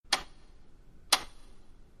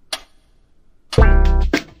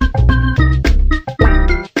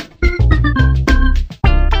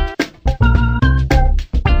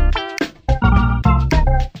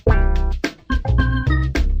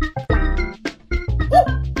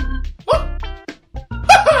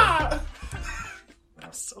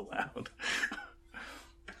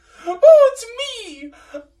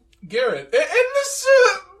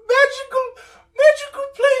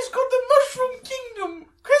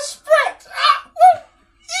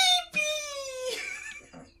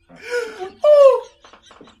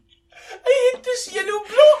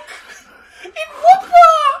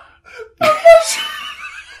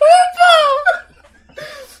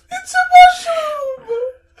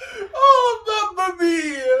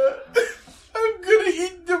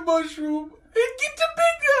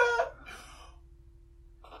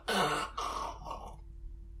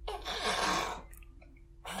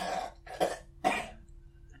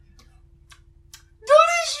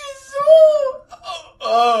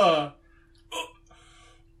Oh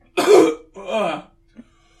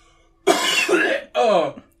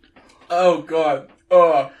God.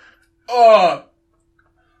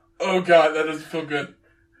 Oh God, that doesn't feel good.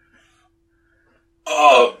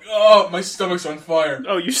 Oh, my stomach's on fire.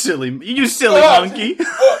 Oh, you silly monkey.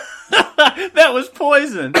 That was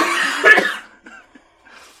poison.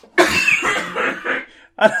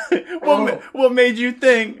 What made you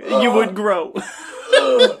think you would grow?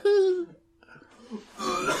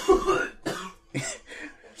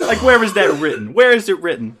 Like, where is that written? Where is it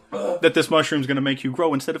written that this mushroom's going to make you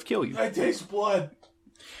grow instead of kill you? I taste blood.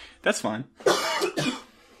 That's fine.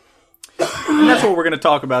 And that's what we're going to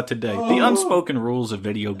talk about today. The unspoken rules of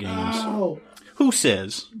video games. Who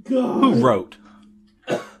says? Who wrote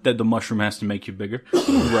that the mushroom has to make you bigger?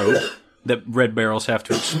 Who wrote that red barrels have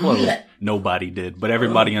to explode? Nobody did, but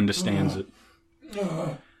everybody understands it.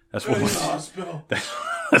 That's what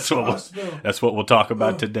we'll talk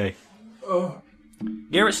about today.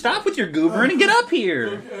 Garrett, stop with your goobering and get up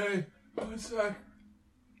here. Okay.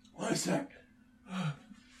 One sec.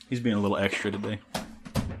 He's being a little extra today.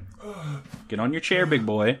 Get on your chair, big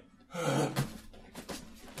boy.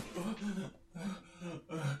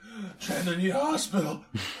 Trent, I need a hospital.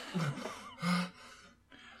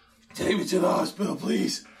 Take me to the hospital,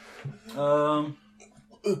 please. I'm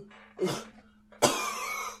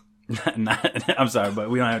sorry,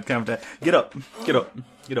 but we don't have time for that. Get up.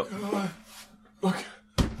 Okay.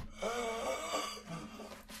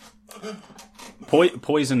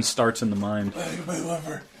 Poison starts in the mind. I think my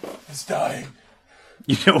liver is dying.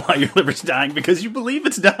 You know why your liver's dying? Because you believe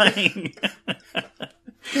it's dying.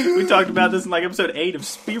 We talked about this in like episode 8 of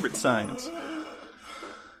Spirit Science.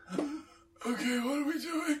 Okay, what are we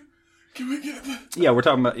doing? Can we get the... Yeah, we're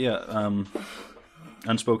talking about,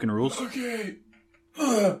 unspoken rules. Okay.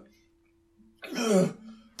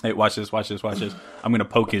 Hey, watch this. I'm gonna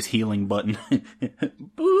poke his healing button.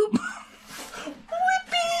 Boop.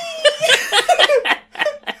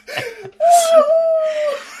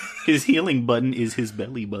 His healing button is his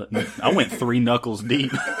belly button. I went 3 knuckles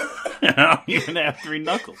deep. I don't even have 3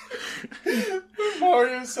 knuckles.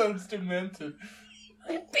 Mario sounds demented.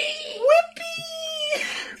 Whippy!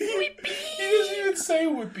 He doesn't even say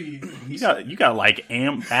whippy. You got like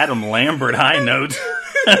Adam Lambert high notes.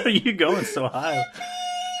 How are you going so high?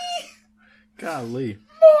 Golly.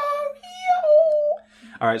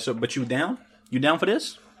 Alright, but you down? You down for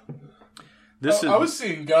this? I was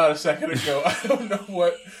seeing God a second ago. I don't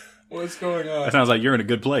know what's going on. That sounds like you're in a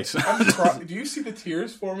good place. Do you see the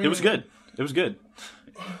tears forming? It was good.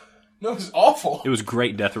 No, it was awful. It was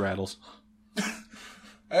great death rattles.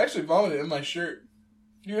 I actually vomited in my shirt.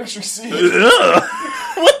 You actually see it.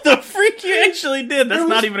 What the freak you actually did? That's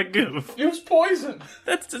not even a goof. It was poison.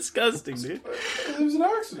 That's disgusting, dude. It was an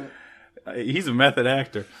accident. He's a method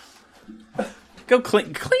actor. Go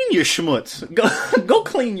clean your schmutz. Go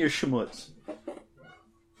clean your schmutz.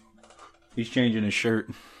 He's changing his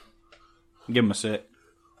shirt. Give him a sec.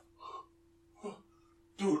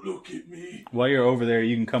 Don't look at me. While you're over there,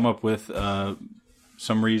 you can come up with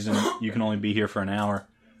some reason you can only be here for an hour.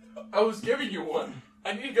 I was giving you one.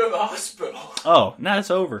 I need to go to the hospital. Oh, now it's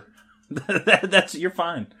over. You're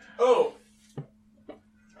fine. Oh.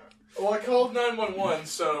 Well, I called 911,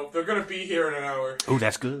 so they're going to be here in an hour. Oh,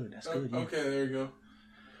 that's good. Yeah. Okay, there you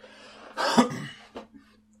go.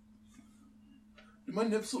 Did my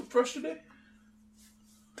nips look fresh today?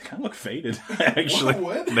 They kind of look faded, actually.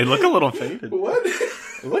 What? They look a little faded. What?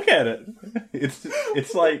 Look at it.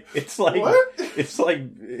 It's like what?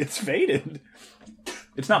 It's faded.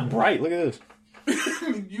 It's not bright. Look at this. I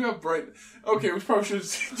mean, you have bright. Okay, we probably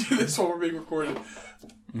should do this while we're being recorded.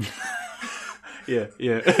 Yeah.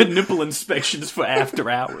 Nipple inspections for after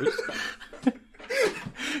hours.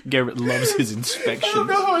 Garrett loves his inspections. I don't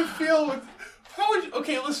know how I feel.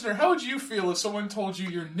 Okay, listener, how would you feel if someone told you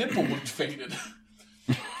your nipple looked faded?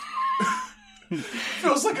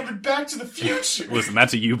 Feels like I've been Back to the Future. Listen,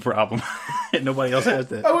 that's a you problem. Nobody else has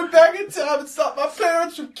that. I went back in time and stopped my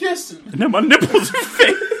parents from kissing. No, my nipples are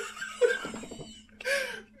faded.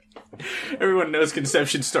 Everyone knows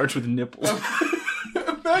conception starts with nipples.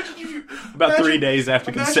 About 3 days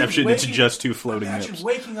after conception, it's just 2 floating nipples. Imagine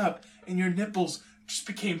waking up and your nipples just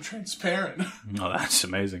became transparent. Oh, that's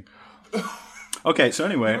amazing. Okay, so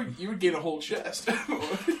anyway. You would get a whole chest.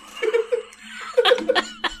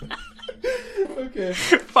 Okay.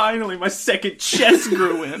 Finally, my second chest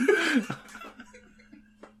grew in.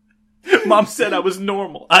 Mom said I was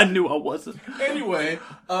normal. I knew I wasn't. Anyway,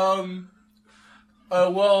 well,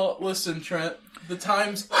 listen, Trent. The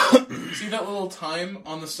times. See that little time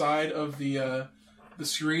on the side of the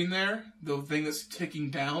screen there? The thing that's ticking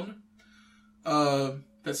down?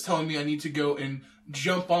 that's telling me I need to go and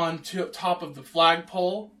jump on top of the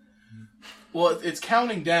flagpole. Well, it's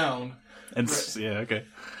counting down. And yeah, okay.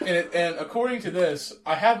 And according to this,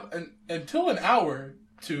 I have until an hour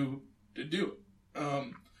to do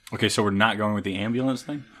it. Okay, so we're not going with the ambulance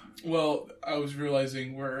thing? Well, I was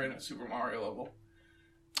realizing we're in a Super Mario level.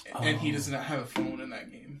 And he does not have a phone in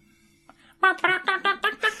that game.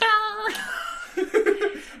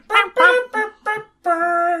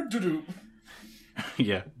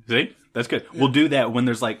 Yeah, see? That's good. We'll do that when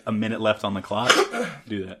there's like a minute left on the clock.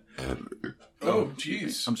 Do that. Oh,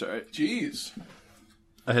 jeez. I'm sorry. Jeez.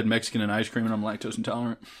 I had Mexican and ice cream and I'm lactose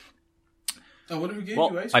intolerant. Oh, what did we get you,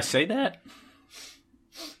 ice cream? I say that.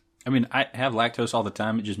 I mean, I have lactose all the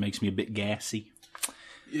time. It just makes me a bit gassy.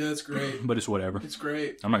 Yeah, that's great. But it's whatever. It's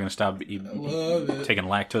great. I'm not going to stop taking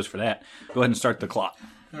lactose for that. Go ahead and start the clock.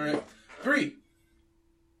 All right. 3,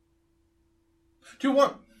 2,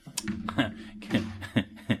 1.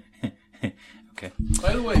 Okay.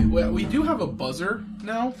 By the way, we do have a buzzer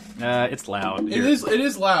now. It's loud. It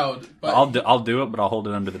is loud. But I'll do it, but I'll hold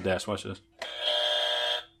it under the desk. Watch this.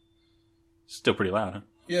 Still pretty loud, huh?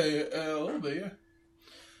 Yeah, a little bit, yeah.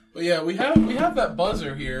 But yeah, we have that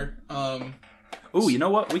buzzer here. Ooh, you know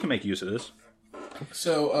what? We can make use of this.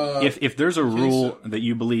 So, if there's a rule that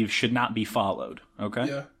you believe should not be followed, okay?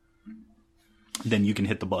 Yeah. Then you can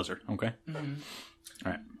hit the buzzer, okay? Mm-hmm.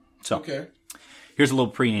 All right. So, okay. Here's a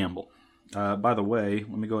little preamble. By the way,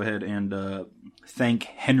 let me go ahead and thank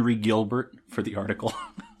Henry Gilbert for the article.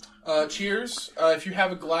 Cheers. If you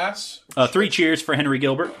have a glass. 3 cheers for Henry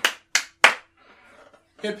Gilbert.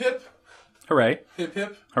 Hip hip. Hooray. Hip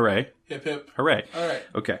hip. Hooray. Hip hip. Hooray. All right.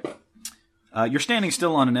 Okay. You're standing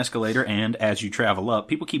still on an escalator, and as you travel up,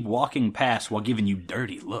 people keep walking past while giving you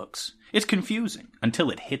dirty looks. It's confusing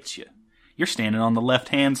until it hits you. You're standing on the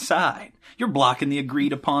left-hand side. You're blocking the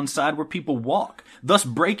agreed-upon side where people walk, thus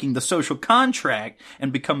breaking the social contract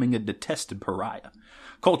and becoming a detested pariah.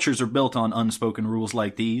 Cultures are built on unspoken rules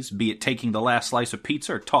like these, be it taking the last slice of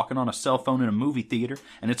pizza or talking on a cell phone in a movie theater,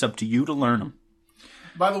 and it's up to you to learn them.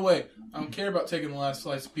 By the way, I don't care about taking the last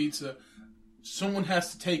slice of pizza. Someone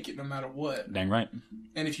has to take it no matter what. Dang right.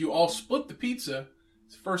 And if you all split the pizza,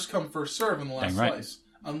 it's first come, first serve in the last right. slice.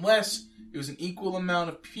 Unless it was an equal amount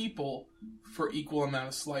of people for equal amount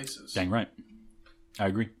of slices. Dang right. I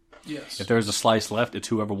agree. Yes. If there's a slice left, it's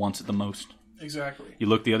whoever wants it the most. Exactly. You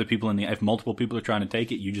look the other people in the... If multiple people are trying to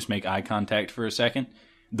take it, you just make eye contact for a second.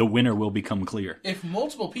 The winner will become clear. If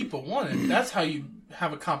multiple people want it, that's how you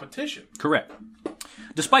have a competition. Correct.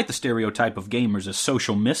 Despite the stereotype of gamers as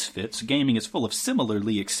social misfits, gaming is full of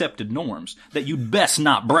similarly accepted norms that you'd best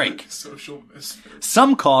not break. Social misfits.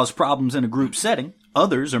 Some cause problems in a group setting.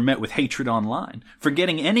 Others are met with hatred online.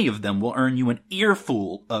 Forgetting any of them will earn you an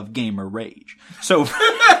earful of gamer rage. So,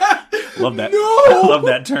 love that. No! Love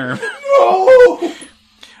that term. No!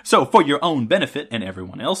 So, for your own benefit and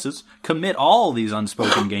everyone else's, commit all these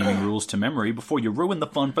unspoken gaming rules to memory before you ruin the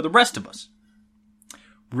fun for the rest of us.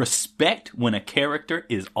 Respect when a character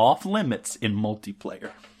is off limits in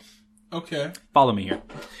multiplayer. Okay. Follow me here.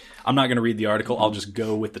 I'm not going to read the article. I'll just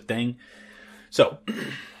go with the thing. So,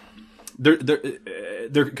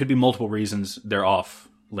 there could be multiple reasons they're off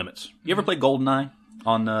limits. You ever play GoldenEye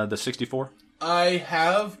on the 64? I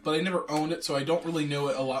have, but I never owned it, so I don't really know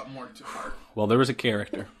it a lot more to heart. Well, there was a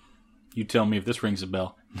character. You tell me if this rings a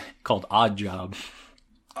bell. Called Oddjob.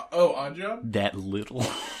 Oddjob? That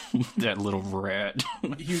little rat.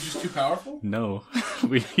 He was just too powerful? No.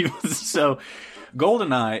 So,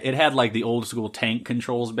 GoldenEye, it had like the old school tank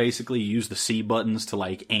controls basically. You use the C buttons to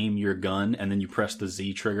like aim your gun, and then you press the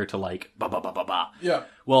Z trigger to like ba-ba-ba-ba-ba. Yeah.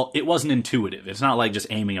 Well, it wasn't intuitive. It's not like just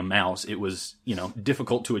aiming a mouse. It was,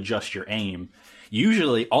 difficult to adjust your aim.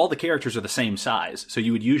 Usually, all the characters are the same size, so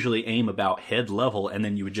you would usually aim about head level, and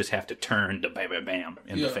then you would just have to turn to bam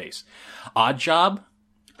in the face. Oddjob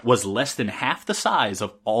was less than half the size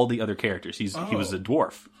of all the other characters. He was a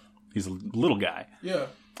dwarf. He's a little guy. Yeah.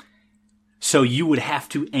 So you would have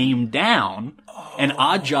to aim down, and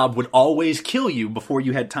Oddjob would always kill you before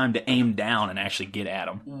you had time to aim down and actually get at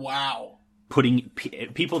him. Wow.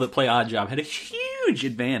 People that play Oddjob had a huge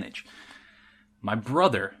advantage. My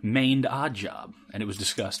brother mained Oddjob, and it was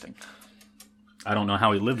disgusting. I don't know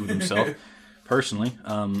how he lived with himself, personally,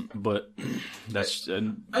 but that's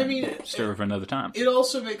a story for another time. It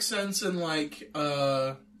also makes sense in like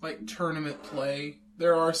tournament play.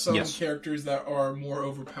 There are some characters that are more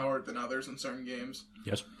overpowered than others in certain games.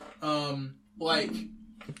 Yes.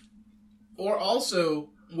 Or also,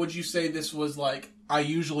 would you say this was like, I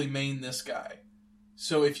usually main this guy.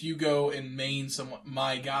 So if you go and main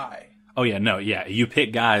my guy. Oh, yeah, no, yeah. You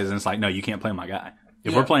pick guys, and it's like, no, you can't play my guy.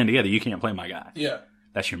 If we're playing together, you can't play my guy. Yeah.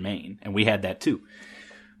 That's your main. And we had that too.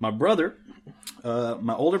 My brother,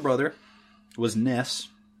 my older brother was Ness.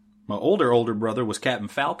 My older brother was Captain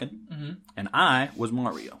Falcon. And I was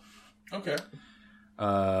Mario. Okay.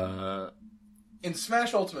 In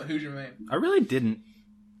Smash Ultimate, who's your main? I really didn't.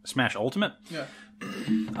 Smash Ultimate? Yeah.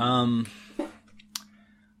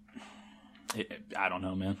 I don't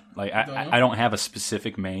know, man. Like I don't have a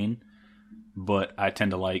specific main, but I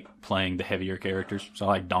tend to like playing the heavier characters. So I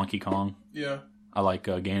like Donkey Kong. Yeah. I like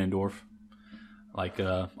Ganondorf. I like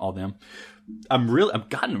all them. I've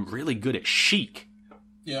gotten really good at Sheik.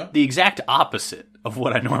 Yeah. The exact opposite of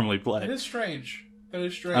what I normally play. That is strange. I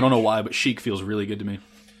don't know why, but Sheik feels really good to me.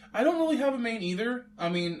 I don't really have a main either. I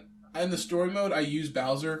mean, in the story mode, I use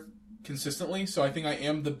Bowser consistently, so I think I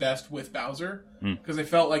am the best with Bowser because I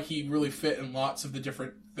felt like he really fit in lots of the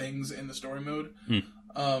different things in the story mode.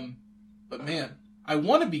 But man, I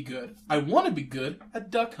want to be good. I want to be good at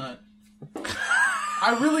Duck Hunt.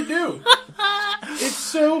 I really do. It's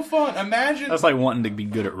so fun. Imagine that's like wanting to be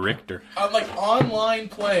good at Richter. Like online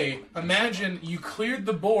play. Imagine you cleared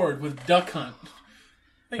the board with Duck Hunt.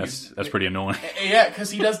 That's pretty annoying. Yeah, because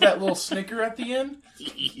he does that little snicker at the end.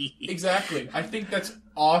 Exactly. I think that's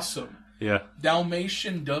awesome. Yeah.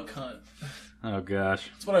 Dalmatian Duck Hunt. Oh, gosh.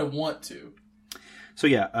 That's what I want to. So,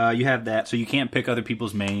 yeah, you have that. So, you can't pick other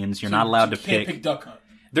people's mains. You're not allowed to pick. You can't pick Duck Hunt.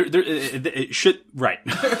 It should. Right.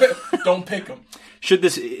 Don't pick them.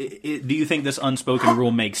 Do you think this unspoken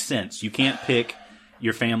rule makes sense? You can't pick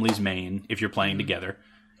your family's main if you're playing together.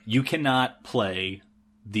 You cannot play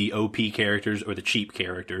the OP characters or the cheap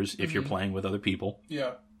characters if you're playing with other people.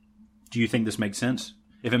 Yeah. Do you think this makes sense?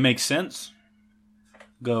 If it makes sense,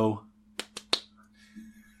 go.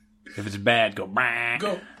 If it's bad, go.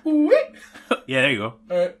 Go. Wait. Yeah, there you go.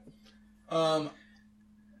 All right.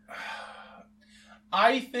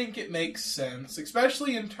 I think it makes sense,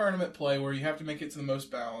 especially in tournament play where you have to make it to the most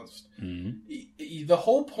balanced. The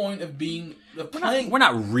whole point of being playing. We're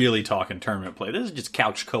not really talking tournament play. This is just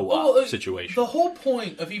couch co-op situation. The whole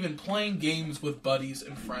point of even playing games with buddies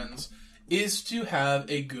and friends is to have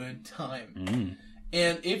a good time.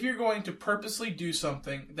 And if you're going to purposely do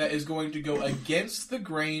something that is going to go against the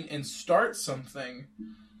grain and start something,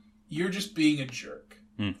 you're just being a jerk.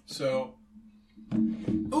 So,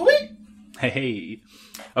 Hey.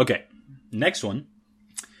 Okay. Next one.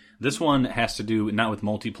 This one has to do not with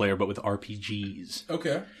multiplayer, but with RPGs.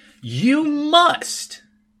 Okay. You must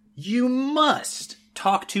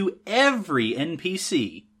talk to every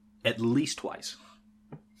NPC at least twice.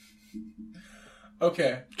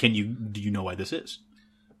 Okay. Do you know why this is?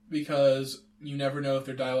 Because you never know if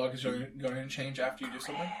their dialogue is going to change after you do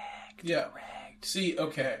something? Yeah. See,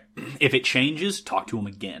 okay. If it changes, talk to them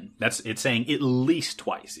again. It's saying at least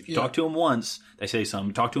twice. If you talk to them once, they say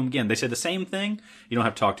something. Talk to them again. They say the same thing, you don't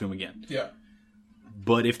have to talk to them again. Yeah.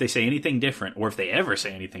 But if they say anything different, or if they ever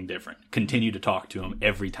say anything different, continue to talk to them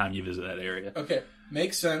every time you visit that area. Okay.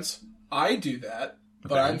 Makes sense. I do that,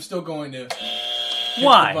 but I'm still going to hit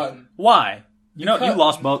Why? the button. Why? You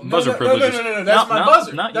lost buzzer privileges. No. That's my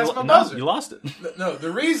buzzer. That's my buzzer. You lost it. No, the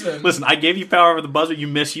reason... Listen, I gave you power over the buzzer. You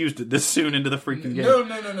misused it this soon into the freaking game.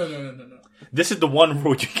 No. This is the one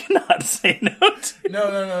rule you cannot say no to.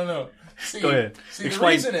 No. See, go ahead. See, the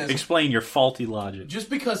reason is... Explain your faulty logic. Just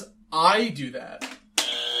because I do that...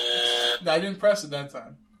 I didn't press it that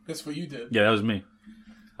time. That's what you did. Yeah, that was me.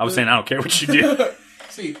 I was saying I don't care what you do.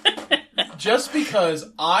 See, just because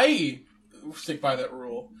I stick by that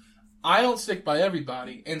rule... I don't stick by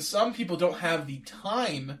everybody, and some people don't have the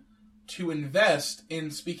time to invest in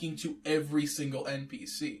speaking to every single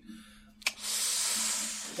NPC.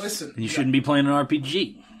 Listen... You shouldn't be playing an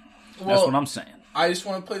RPG. That's what I'm saying. I just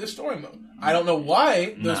want to play the story mode. I don't know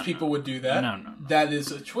why those people would do that. No. That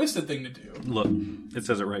is a twisted thing to do. Look, it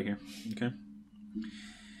says it right here. Okay?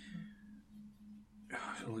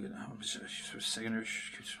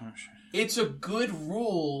 It's a good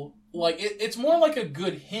rule. Like it's more like a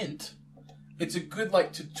good hint. It's a good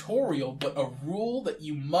tutorial, but a rule that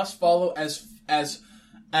you must follow as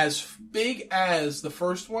big as the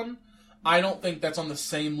first one. I don't think that's on the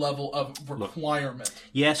same level of requirement. Look,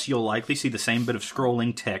 yes, you'll likely see the same bit of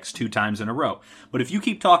scrolling text 2 times in a row. But if you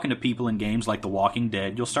keep talking to people in games like The Walking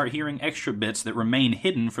Dead, you'll start hearing extra bits that remain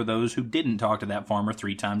hidden for those who didn't talk to that farmer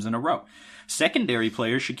 3 times in a row. Secondary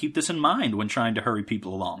players should keep this in mind when trying to hurry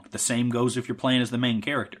people along. The same goes if you're playing as the main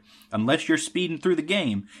character. Unless you're speeding through the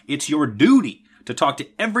game, it's your duty to talk to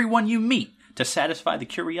everyone you meet to satisfy the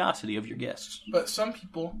curiosity of your guests. But some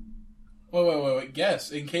people... Wait.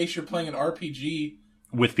 Guess. In case you're playing an RPG...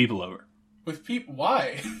 With people over. With people...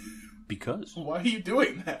 Why? Because. Why are you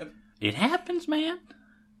doing that? It happens, man.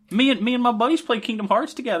 Me and my buddies played Kingdom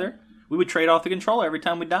Hearts together. We would trade off the controller every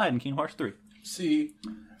time we died in Kingdom Hearts 3. See,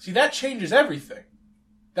 that changes everything.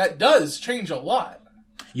 That does change a lot.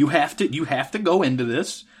 You have to go into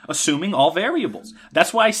this assuming all variables.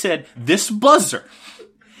 That's why I said this buzzer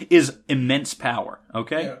is immense power,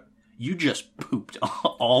 okay? Yeah. You just pooped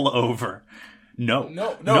all over. No.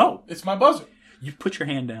 No. It's my buzzer. You put your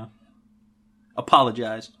hand down.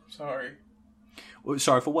 Apologize. Sorry.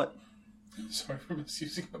 Sorry for what? Sorry for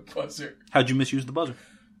misusing the buzzer. How'd you misuse the buzzer?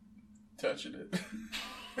 Touching it.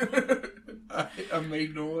 I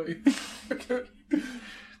made noise.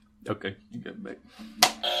 Okay, you get it back.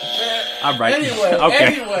 All right. Anyway,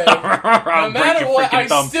 no matter what, I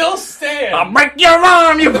still stand. I'll break your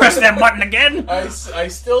arm. You press that button again. I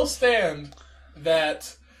still stand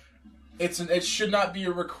that it should not be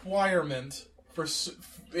a requirement for.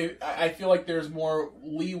 I feel like there's more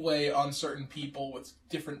leeway on certain people with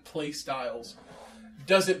different play styles.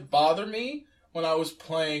 Does it bother me when I was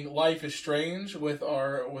playing Life is Strange with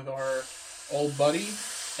our old buddy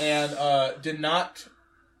and did not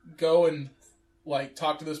go and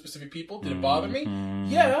talk to those specific people? Did it bother me?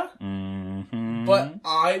 Yeah. Mm-hmm. But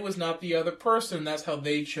I was not the other person. That's how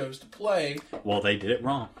they chose to play. Well, they did it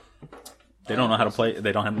wrong. They don't know how to play.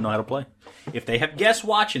 They don't know how to play. If they have guests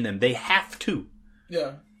watching them, they have to.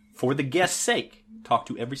 Yeah. For the guest's sake, talk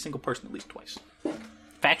to every single person at least twice.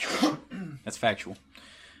 Factual. That's factual.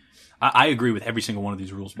 I agree with every single one of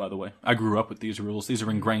these rules, by the way. I grew up with these rules. These are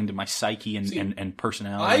ingrained in my psyche and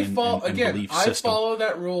personality and belief system. I follow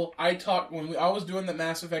that rule. When I was doing the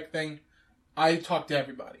Mass Effect thing, I talked to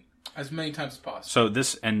everybody as many times as possible. So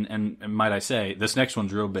this, and might I say, this next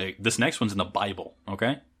one's real big. This next one's in the Bible,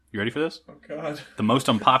 okay? You ready for this? Oh, God. The most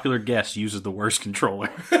unpopular guest uses the worst controller.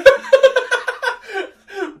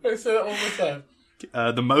 I said that one more time.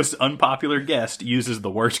 The most unpopular guest uses the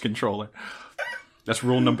worst controller. That's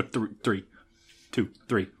rule number 3. 2,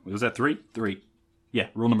 3. Was that 3? 3. Yeah,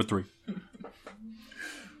 rule number 3.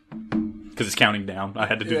 Because it's counting down. I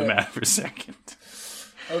had to do the math for a second.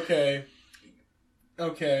 Okay.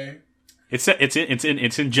 It's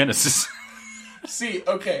in Genesis. See,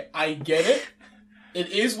 okay, I get it. It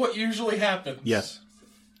is what usually happens. Yes.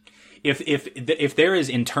 If there is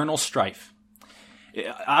internal strife,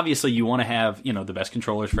 obviously you want to have, the best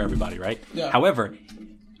controllers for everybody, right? Yeah. However,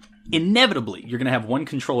 inevitably you're going to have one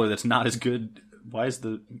controller that's not as good.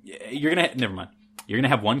 Never mind. You're going to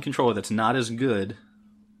have one controller that's not as good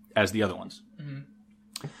as the other ones.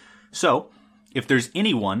 Mm-hmm. So, if there's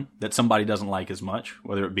anyone that somebody doesn't like as much,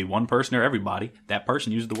 whether it be one person or everybody, that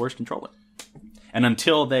person uses the worst controller. And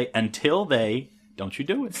until they don't you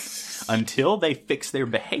do it. Until they fix their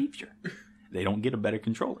behavior, they don't get a better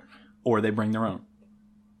controller. Or they bring their own.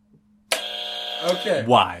 Okay.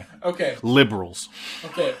 Why? Okay. Liberals.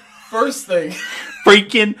 Okay. First thing.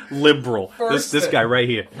 Freaking liberal. This guy right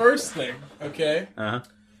here. First thing, okay? Uh-huh.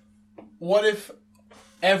 What if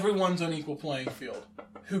everyone's on equal playing field?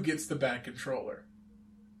 Who gets the bad controller?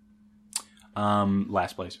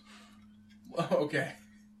 Last place. Okay.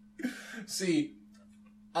 See,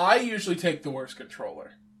 I usually take the worst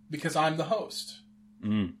controller because I'm the host.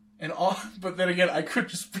 Mm. But then again, I could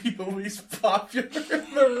just be the least popular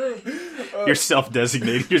in the room. You're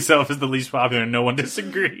self-designating yourself as the least popular and no one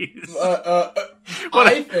disagrees. What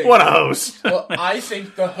a host. Well, I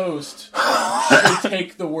think the host should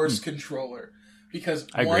take the worst controller. Because,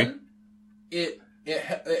 one, it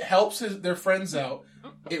helps their friends out.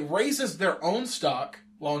 It raises their own stock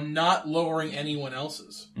while not lowering anyone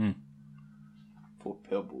else's. Mm. Poor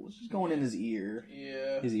Pebbles. It's going in his ear.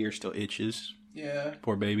 Yeah. His ear still itches. Yeah.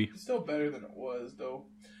 Poor baby. It's still better than it was, though.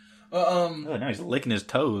 Oh, now he's licking his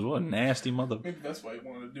toes. What a nasty mother. Maybe that's why he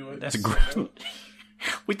wanted to do it. That's great.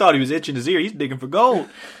 We thought he was itching his ear. He's digging for gold.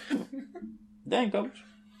 Dang, Coach.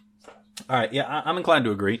 All right, yeah, I'm inclined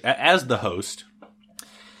to agree. As the host,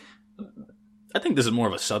 I think this is more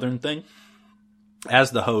of a Southern thing.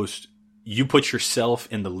 As the host, you put yourself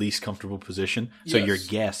in the least comfortable position so your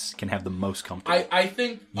guests can have the most comfortable. I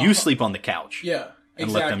think... You sleep on the couch. Yeah, exactly.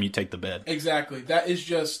 And let them, you take the bed. Exactly. That is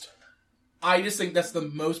just... I just think that's the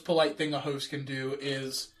most polite thing a host can do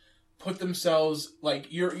is put themselves...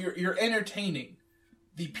 You're entertaining.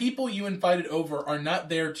 The people you invited over are not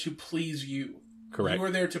there to please you. Correct. You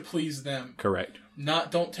are there to please them. Correct.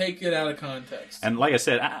 Don't take it out of context. And like I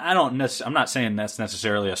said, I'm not saying that's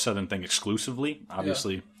necessarily a Southern thing exclusively.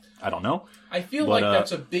 Obviously... Yeah. I don't know. I feel like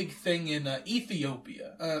that's a big thing in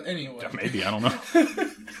Ethiopia. Anyway. Maybe, I don't know.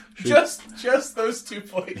 just those two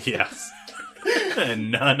places. Yes.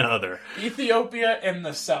 And none other. Ethiopia and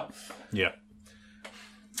the South. Yeah.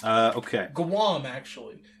 Okay. Guam,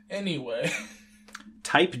 actually. Anyway.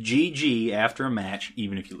 type GG after a match,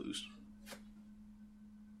 even if you lose.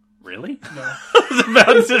 Really? No. I was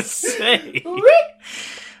about to say.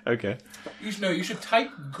 Okay. You should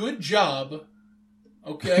type good job.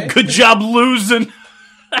 Okay? Good job losing.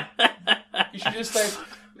 You should just type...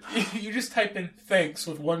 You just type in thanks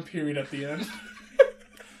with one period at the end.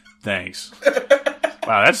 Thanks.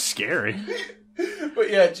 Wow, that's scary. But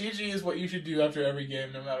yeah, GG is what you should do after every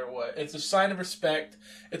game, no matter what. It's a sign of respect.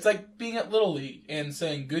 It's like being at Little League and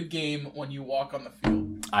saying good game when you walk on the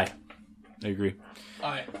field. I agree.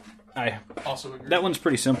 I also agree. That one's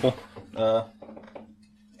pretty simple.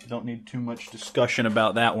 Don't need too much discussion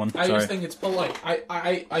about that one. I just think it's polite.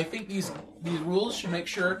 I think these rules should make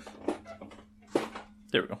sure...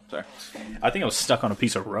 There we go. Sorry. I think I was stuck on a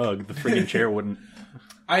piece of rug. The freaking chair wouldn't...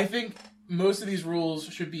 I think most of these rules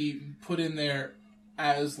should be put in there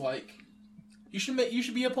as like... You should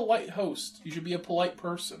be a polite host. You should be a polite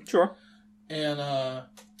person. Sure. And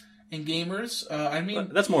gamers, I mean...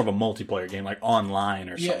 That's more of a multiplayer game, like online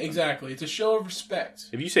or something. Yeah, exactly. It's a show of respect.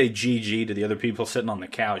 If you say GG to the other people sitting on the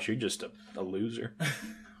couch, you're just a loser.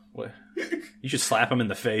 What? You should slap them in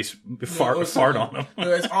the face, fart on them.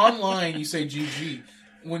 No, it's online, you say GG.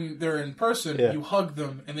 When they're in person, you hug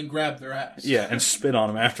them and then grab their ass. Yeah, and spit on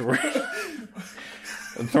them afterward.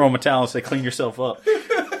 And throw them a towel and say, clean yourself up.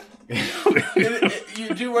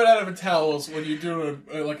 You do run out of towels when you do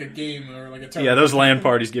a game or like a tournament. Yeah, those LAN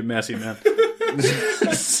parties get messy, man.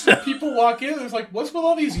 People walk in, there's like, what's with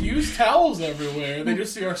all these used towels everywhere? They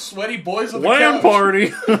just see our sweaty boys on the LAN couch.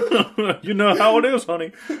 party! You know how it is,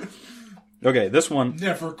 honey. Okay, this one...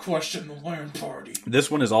 Never question the LAN party.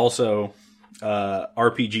 This one is also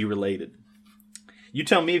RPG related. You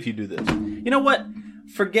tell me if you do this. You know what?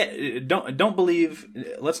 Don't believe...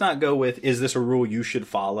 Let's not go with, is this a rule you should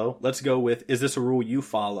follow? Let's go with, is this a rule you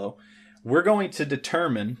follow? We're going to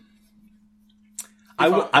determine... I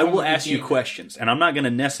will ask you questions, and I'm not going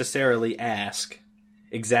to necessarily ask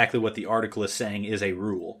exactly what the article is saying is a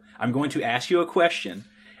rule. I'm going to ask you a question,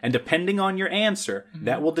 and depending on your answer,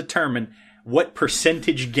 that will determine what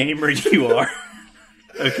percentage gamer you are.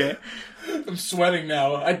 Okay? I'm sweating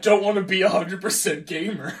now. I don't want to be 100%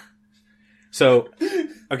 gamer. So,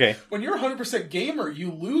 okay. When you're 100% gamer,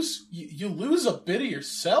 you lose a bit of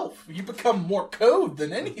yourself. You become more code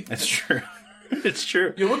than anything. That's true. It's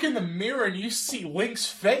true. You look in the mirror and you see Link's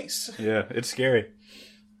face. Yeah, it's scary.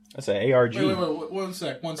 That's an ARG. Wait, one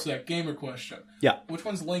sec. Gamer question. Yeah. Which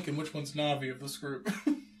one's Link and which one's Navi of this group?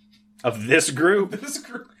 Of this group? This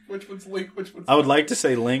group. Which one's Link, which one's I would like to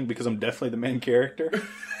say Link because I'm definitely the main character.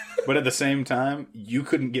 But at the same time, you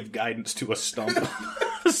couldn't give guidance to a stump.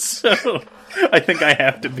 So, I think I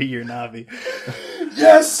have to be your Navi.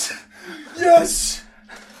 Yes! Yes!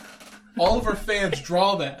 All of our fans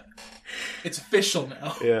draw that. It's official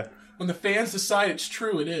now. Yeah. When the fans decide it's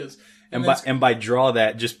true, it is. And by draw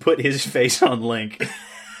that, just put his face on Link.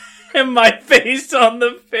 And my face on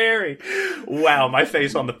the fairy. Wow, my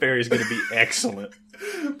face on the fairy is going to be excellent.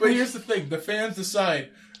 But here's the thing. The fans decide.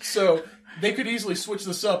 So, they could easily switch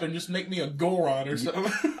this up and just make me a Goron or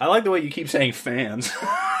something. I like the way you keep saying fans.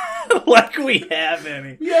 Like we have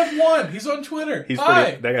any. We have one. He's on Twitter.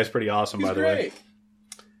 That guy's pretty awesome, by the way.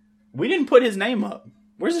 We We didn't put his name up.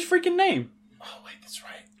 Where's his freaking name? Oh wait, that's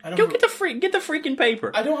right. Go get the freaking paper.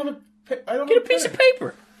 I don't have Get a piece of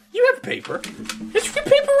paper. You have paper. There's freaking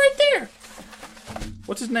paper right there.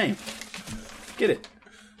 What's his name? Get it.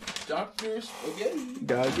 Dr. Spaghetti.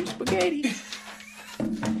 Dr. Spaghetti.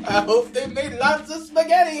 I hope they made lots of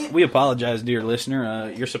spaghetti. We apologize, dear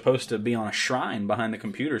listener. You're supposed to be on a shrine behind the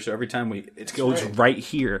computer, so every time it goes right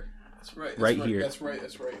here. That's right. Right here. That's right.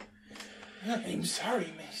 I'm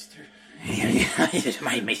sorry, Master. It is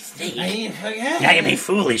my mistake. I am a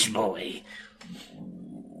foolish boy.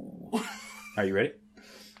 Are you ready?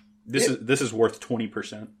 This is worth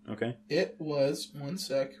 20%. Okay. It was one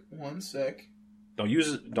sec. Don't use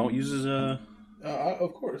his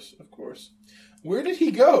Of course. Where did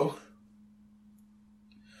he go?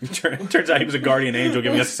 Turns out he was a guardian angel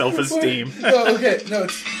giving us self-esteem. No, okay, no.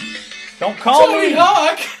 Don't call Tony me.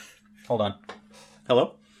 Hawk. Hold on.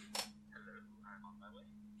 Hello.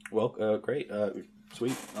 Well, great.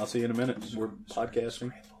 Sweet. I'll see you in a minute. We're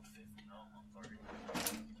podcasting.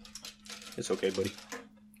 It's okay, buddy.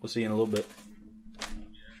 We'll see you in a little bit.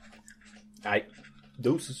 Aight.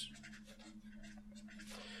 Deuces.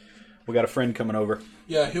 We got a friend coming over.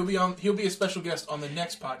 Yeah, he'll be a special guest on the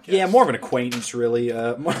next podcast. Yeah, more of an acquaintance, really.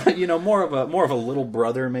 More of a little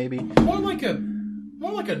brother, maybe. More like a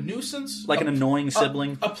nuisance. Like an annoying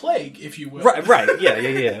sibling. A plague, if you will. Right.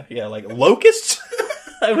 Yeah. Like locusts.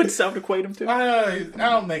 I would self-equate him to. I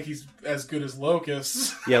don't think he's as good as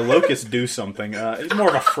Locust. Yeah, locusts do something. He's more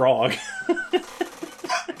of a frog.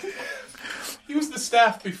 He was the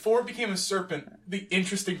staff before it became a serpent. The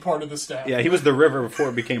interesting part of the staff. Yeah, he was the river before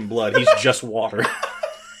it became blood. He's just water.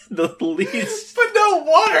 The least. But no,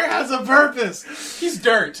 water has a purpose. He's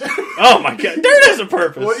dirt. Oh my god, dirt has a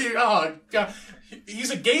purpose. Oh god,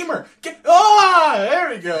 he's a gamer. There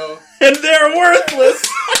we go. And they're worthless.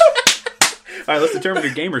 All right, let's determine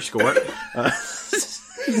your gamer score.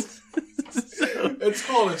 It's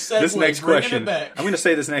called a segue. This next question, I'm going to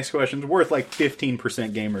say this next question is worth like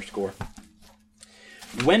 15% gamer score.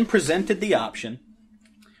 When presented the option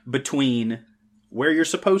between where you're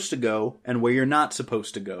supposed to go and where you're not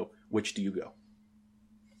supposed to go, which do you go?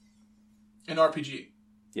 An RPG.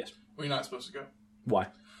 Yes. Where you're not supposed to go. Why?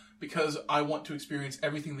 Because I want to experience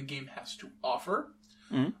everything the game has to offer.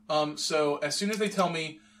 Mm-hmm. So as soon as they tell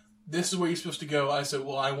me this is where you're supposed to go, I said,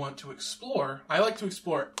 well, I want to explore. I like to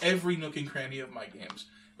explore every nook and cranny of my games.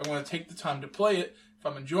 I want to take the time to play it. If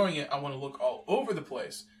I'm enjoying it, I want to look all over the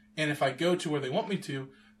place. And if I go to where they want me to,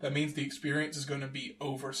 that means the experience is going to be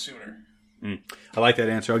over sooner. I like that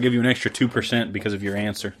answer. I'll give you an extra 2% because of your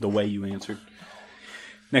answer, the way you answered.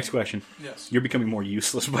 Next question. Yes. You're becoming more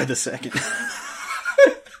useless by the second.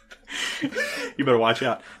 You better watch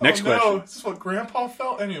out. Next question. This is what Grandpa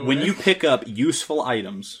felt anyway. When you pick up useful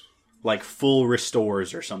items, like full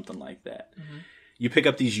restores or something like that, you pick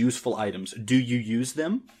up these useful items. Do you use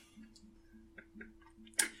them?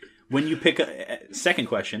 When you pick up, second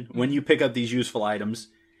question, when you pick up these useful items,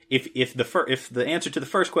 if the answer to the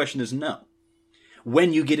first question is no,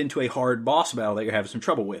 when you get into a hard boss battle that you're having some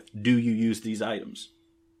trouble with, do you use these items?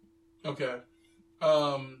 Okay.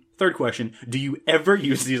 Third question, do you ever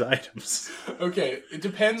use these items? Okay, it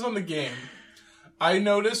depends on the game. I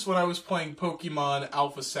noticed when I was playing Pokemon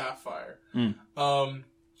Alpha Sapphire,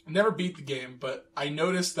 never beat the game, but I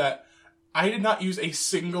noticed that I did not use a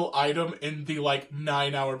single item in the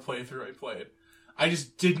 9-hour playthrough I played. I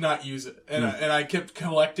just did not use it. And I kept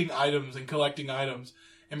collecting items. And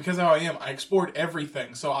because of how I am, I explored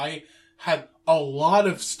everything. So I had a lot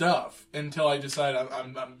of stuff until I decided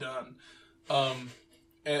I'm done.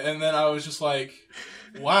 And then I was just like,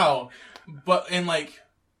 wow. But in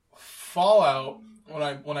Fallout,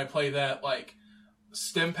 when I play that,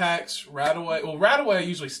 stim packs, Radaway. Well, Radaway I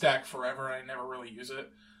usually stack forever and I never really use it.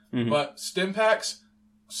 Mm-hmm. But stim packs,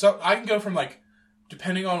 so I can go from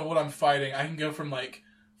depending on what I'm fighting, I can go from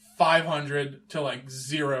 500 to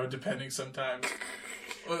 0 depending sometimes.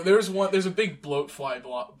 There's a big bloatfly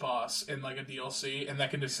boss in a DLC, and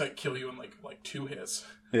that can just kill you in 2 hits.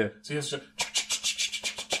 Yeah. So he has to.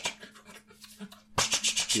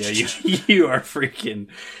 Yeah, you are freaking.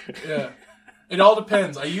 Yeah. It all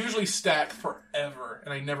depends. I usually stack forever,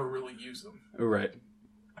 and I never really use them. Right.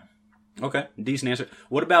 Okay, decent answer.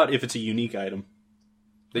 What about if it's a unique item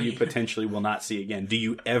that you potentially will not see again? Do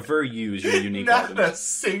you ever use your unique items? Not a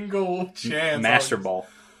single chance. Master Ball.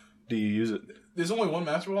 Do you use it? There's only one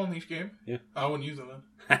Master Ball in each game? Yeah. I wouldn't use them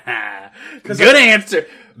then. Good answer.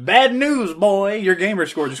 Bad news, boy. Your gamer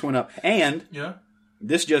score just went up. And yeah,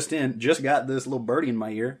 this just got this little birdie in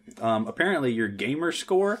my ear. Apparently your gamer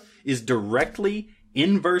score is directly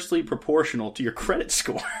inversely proportional to your credit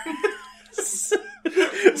score.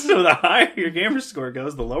 So the higher your gamer score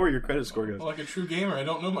goes, the lower your credit score goes. Well, like a true gamer, I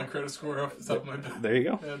don't know my credit score off the top of my head. There you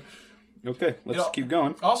go. Okay, let's keep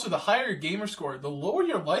going. Also, the higher your gamer score, the lower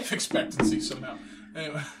your life expectancy somehow.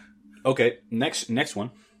 Anyway. Okay, next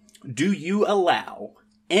one. Do you allow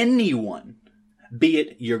anyone, be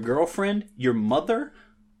it your girlfriend, your mother,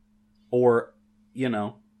 or,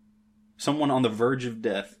 someone on the verge of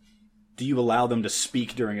death, do you allow them to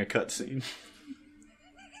speak during a cutscene?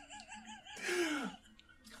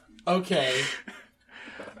 Okay.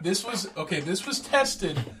 This was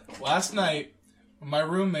tested last night when my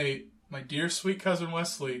roommate, my dear sweet cousin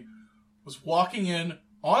Wesley, was walking in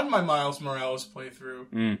on my Miles Morales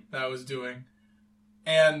playthrough that I was doing.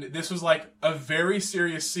 And this was a very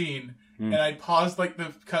serious scene. And I paused the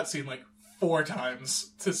cutscene 4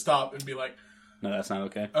 times to stop and be like, no, that's not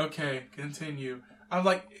okay. Okay, continue. I'm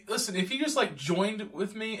listen, if he just joined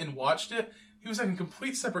with me and watched it, he was having a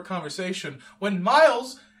complete separate conversation. When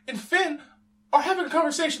Miles and Finn are having a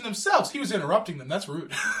conversation themselves, he was interrupting them. That's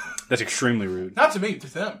rude. That's extremely rude. Not to me,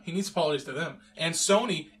 to them. He needs to apologize to them. And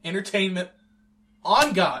Sony Entertainment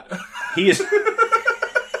on God. He is...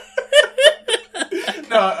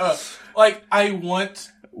 No, I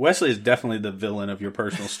want... Wesley is definitely the villain of your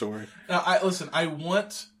personal story. Now, I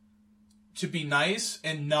want to be nice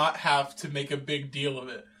and not have to make a big deal of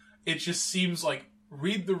it. It just seems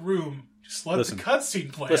read the room Just let the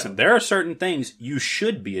cutscene play Listen, out. there are certain things you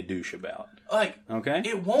should be a douche about. Like, okay?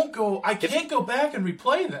 It won't go... I can't go back and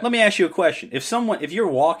replay that. Let me ask you a question. If you're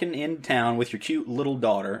walking in town with your cute little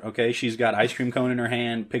daughter, okay, she's got ice cream cone in her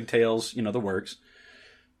hand, pigtails, the works.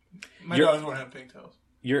 My daughters won't have pigtails.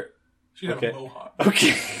 She'd have a mohawk.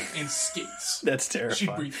 Okay. And skates. That's terrifying.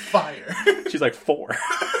 She'd breathe fire. She's like 4.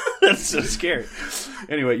 That's so scary.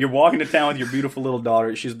 Anyway, you're walking to town with your beautiful little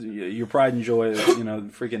daughter. She's your pride and joy.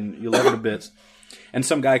 Freaking, you love her to bits. And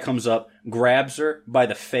some guy comes up, grabs her by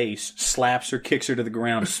the face, slaps her, kicks her to the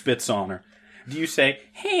ground, spits on her. Do you say,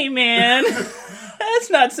 "Hey, man, that's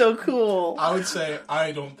not so cool"? I would say,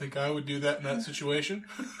 I don't think I would do that in that situation.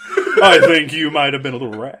 I think you might have been a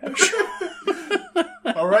little rash.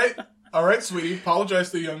 All right, sweetie.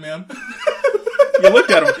 Apologize to the young man. You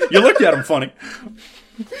looked at him funny.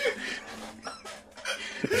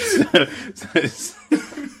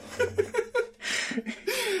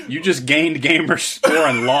 You just gained gamer score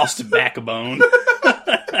and lost backbone. No.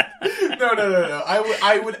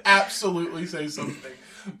 I would absolutely say something,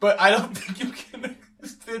 but I don't think you can.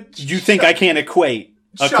 You think I can't equate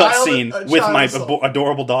a cutscene with my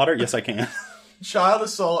adorable daughter? Yes, I can. Child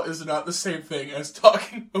assault is not the same thing as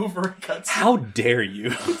talking over a cutscene. How dare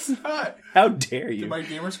you? It's not. How dare you? Did my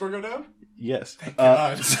gamer score go down? Yes. Thank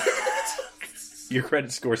God. Your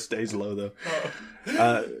credit score stays low, though.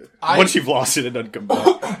 Once you've lost it, it doesn't come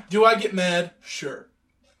back. Do I get mad? Sure.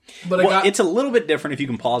 But it's a little bit different if you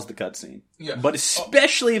can pause the cutscene. Yeah. But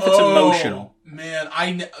especially if it's emotional. Man,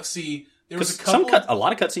 see. There was a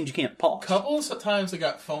lot of cutscenes you can't pause. Couple of times I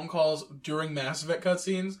got phone calls during Mass Effect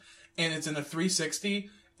cutscenes, and it's in a 360,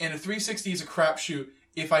 and a 360 is a crapshoot.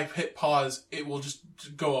 If I hit pause, it will just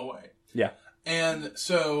go away. Yeah. And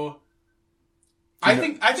so... I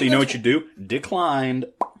think so you know what you do? Declined.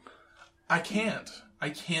 I can't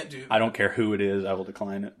do that. I don't care who it is. I will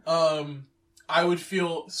decline it. I would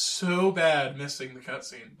feel so bad missing the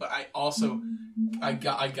cutscene, but I also I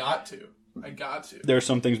got to. There are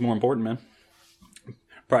some things more important, man.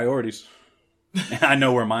 Priorities. I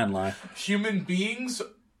know where mine lie. Human beings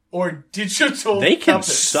or digital They can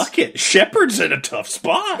puppets. suck it. Shepard's in a tough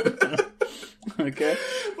spot. Okay.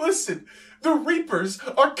 Listen, the Reapers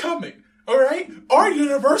are coming. All right? Our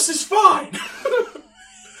universe is fine. That's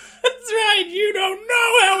right. You don't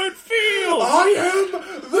know how it feels. I am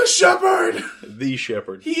the Shepherd. The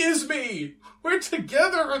Shepherd. He is me. We're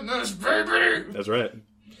together in this, baby. That's right.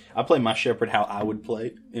 I play my Shepherd how I would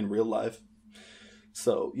play in real life.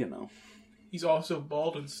 So, He's also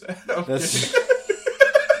bald and sad.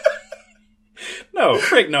 No,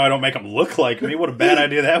 frick, no, I don't make him look like me. What a bad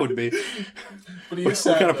idea that would be. But he is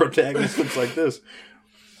sad, what kind of protagonist looks like this?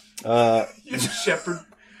 He's a shepherd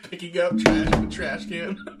picking up trash in a trash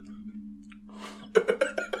can.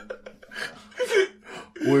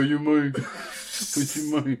 What do you mean? What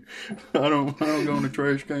you mean? I don't go in the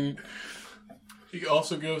trash can. He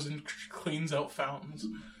also goes and cleans out fountains.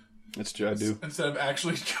 That's true, I do. Instead of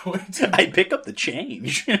actually going to... I pick up the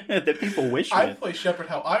change that people wish I play Shepherd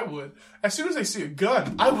how I would. As soon as I see a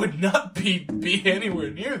gun, I would not be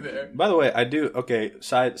anywhere near there. By the way, I do... Okay,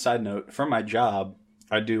 side note. For my job,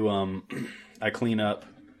 I do... I clean up...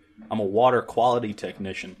 I'm a water quality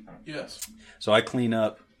technician. Yes. So I clean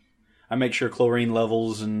up... I make sure chlorine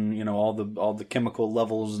levels and, all the chemical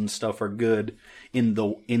levels and stuff are good in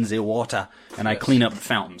the water. And I clean up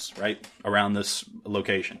fountains, right? Around this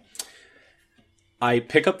location. I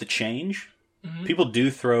pick up the change. Mm-hmm. People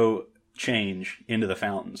do throw change into the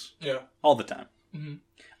fountains. Yeah. All the time. Mm-hmm.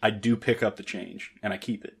 I do pick up the change, and I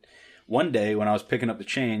keep it. One day, when I was picking up the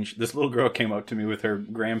change, this little girl came up to me with her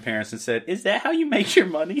grandparents and said, "Is that how you make your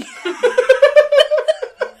money?"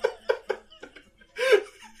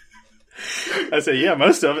 I said, "Yeah,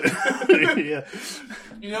 most of it."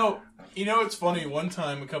 Yeah. It's funny. One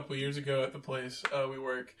time, a couple of years ago at the place we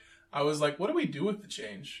work, I was like, "What do we do with the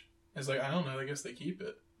change?" I was like, "I don't know. I guess they keep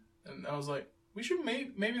it." And I was like, "We should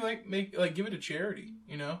maybe give it to charity,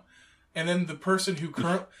 And then the person who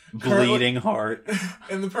bleeding heart,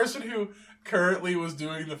 and the person who currently was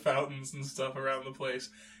doing the fountains and stuff around the place,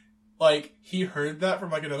 he heard that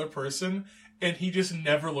from another person, and he just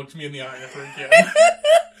never looked me in the eye ever again.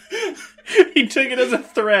 He took it as a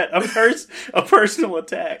threat, a personal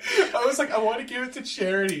attack. I was like, I want to give it to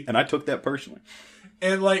charity, and I took that personally.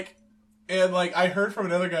 And I heard from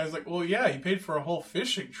another guy, I was like, well, yeah, he paid for a whole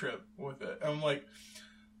fishing trip with it. I'm like,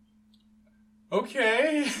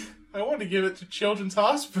 okay, I want to give it to children's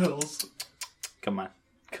hospitals. Come on.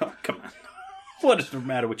 What is the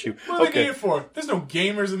matter with you? What are they getting it for? There's no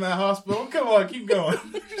gamers in that hospital. Come on, keep going.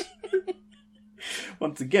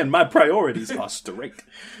 Once again, my priorities are straight.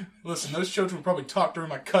 Listen, those children will probably talk during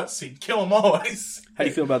my cutscene. Kill them always. How do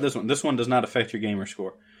you feel about this one? This one does not affect your gamer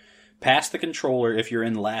score. Pass the controller if you're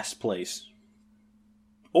in last place.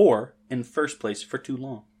 Or in first place for too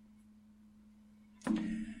long.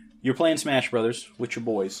 You're playing Smash Brothers with your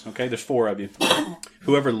boys, okay? There's 4 of you.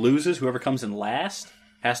 Whoever loses, whoever comes in last,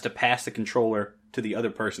 has to pass the controller to the other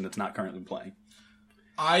person that's not currently playing.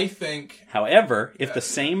 I think... However, if the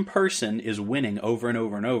same person is winning over and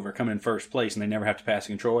over and over, coming in first place, and they never have to pass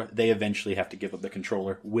the controller, they eventually have to give up the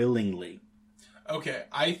controller willingly. Okay,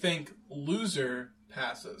 I think loser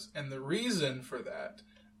passes. And the reason for that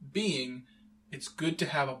being, it's good to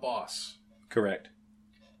have a boss. Correct.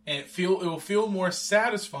 And it will feel more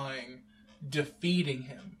satisfying defeating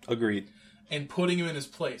him. Agreed. And putting him in his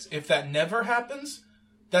place. If that never happens...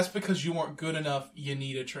 That's because you weren't good enough, you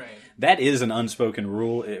need a train. That is an unspoken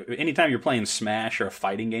rule. Anytime you're playing Smash or a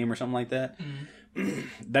fighting game or something like that,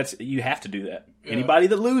 you have to do that. Yeah. Anybody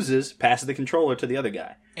that loses passes the controller to the other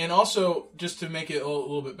guy. And also, just to make it a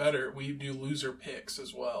little bit better, we do loser picks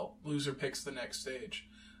as well. Loser picks the next stage.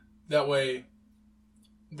 That way,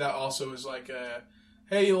 that also is like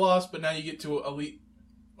hey, you lost, but now you get to at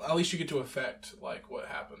least you get to affect like what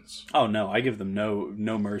happens. Oh no, I give them no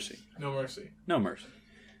mercy. No mercy. No mercy.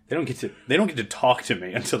 They don't get to talk to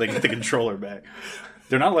me until they get the controller back.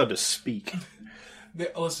 They're not allowed to speak.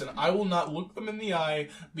 Listen, I will not look them in the eye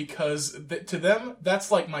because to them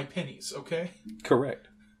that's like my pennies. Okay. Correct.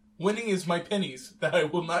 Winning is my pennies that I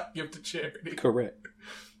will not give to charity. Correct.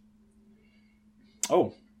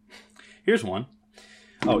 Oh, here's one.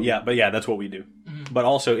 Oh yeah, but yeah, that's what we do. Mm-hmm. But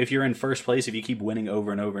also, if you're in first place, if you keep winning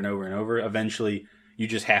over and over and over and over, eventually you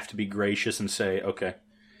just have to be gracious and say, "Okay,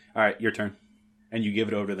 all right, your turn." And you give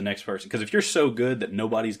it over to the next person. Because if you're so good that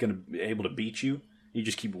nobody's going to be able to beat you, you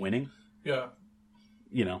just keep winning. Yeah.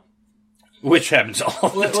 You know. Which happens all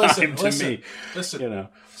the time to me. Listen. You know.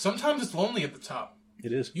 Sometimes it's lonely at the top.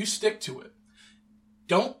 It is. You stick to it.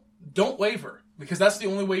 Don't waver. Because that's the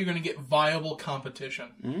only way you're going to get viable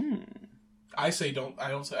competition. I say don't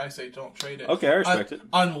trade it. Okay, I respect it.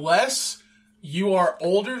 Unless you are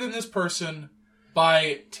older than this person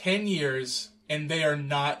by 10 years and they are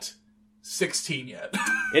not 16 yet.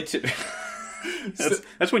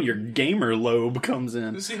 That's when your gamer lobe comes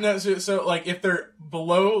in. See, no, so like if they're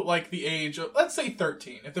below like the age of, let's say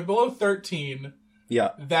 13. If they're below 13,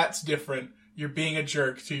 yeah, that's different. You're being a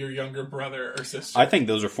jerk to your younger brother or sister. I think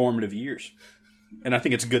those are formative years. And I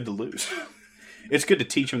think it's good to lose. It's good to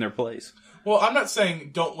teach them their place. Well, I'm not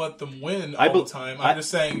saying don't let them win all the time. I'm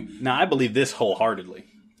just saying... Now, I believe this wholeheartedly.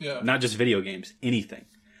 Yeah. Not just video games. Anything.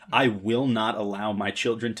 I will not allow my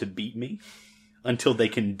children to beat me until they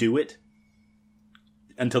can do it.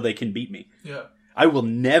 Until they can beat me. Yeah. I will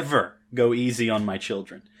never go easy on my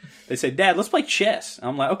children. They say, Dad, let's play chess.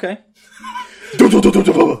 I'm like, okay.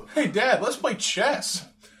 Hey, Dad, let's play chess.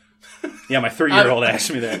 Yeah, my 3-year-old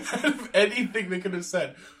asked me that. Anything they could have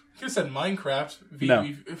said. You could have said Minecraft.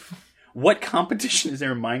 No. What competition is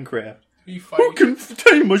there in Minecraft? Who can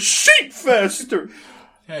tame a sheep faster?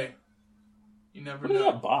 Hey. You never know. What is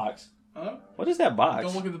that box? Huh? What is that box?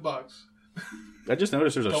 Don't look at the box. I just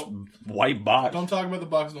noticed there's a white box. Don't talk about the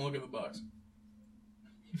box. Don't look at the box.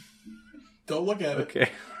 Don't look at it. Okay.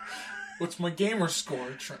 What's my gamer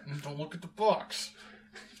score, Trenton? Don't look at the box.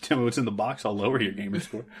 Tell me what's in the box. I'll lower your gamer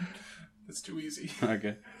score. It's too easy.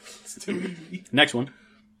 Okay. It's too easy. Next one.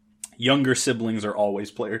 Younger siblings are always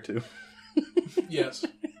player 2. Yes.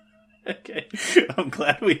 Okay. I'm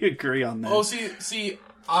glad we agree on that. Oh, see,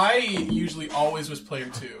 I usually always was player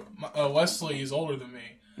 2. Wesley is older than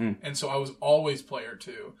me, and so I was always player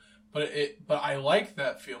 2. But I like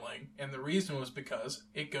that feeling, and the reason was because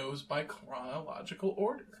it goes by chronological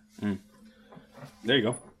order. There you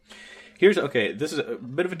go. This is a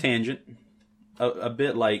bit of a tangent. A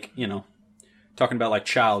bit like, talking about like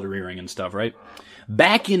child rearing and stuff, right?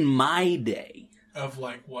 Back in my day. Of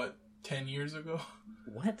like, what, 10 years ago?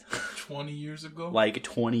 What? 20 years ago? Like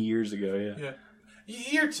 20 years ago, yeah.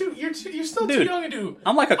 You're still too young to do.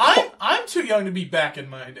 I'm too young to be back in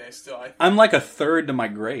my day still. I'm like a third to my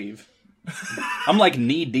grave. I'm like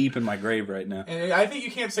knee deep in my grave right now. And I think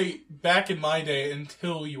you can't say back in my day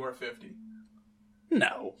until you are 50.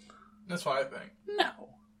 No. That's what I think. No.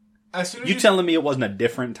 As soon as you telling me it wasn't a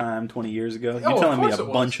different time 20 years ago? You telling me a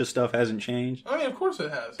bunch of stuff hasn't changed? I mean, of course it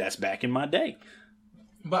has. That's back in my day.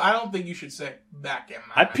 But I don't think you should say back in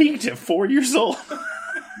my day. I peaked at 4 years old.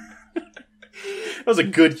 That was a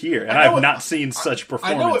good year, and I have not seen such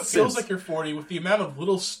performance. I know it feels since. like you're 40 with the amount of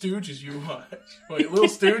Little Stooges you watch. Wait, Little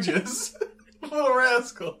Stooges? Little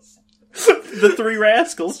Rascals. The 3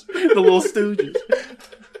 Rascals. The Little Stooges.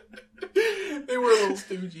 They were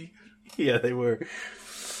Little Stoogie. Yeah, they were.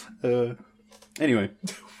 Anyway.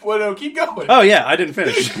 Well, no, keep going. Oh, yeah, I didn't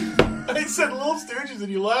finish. I said Little Stooges and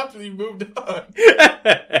you laughed and you moved on.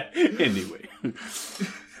 Anyway.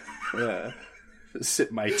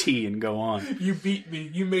 Sip my tea and go on. You beat me.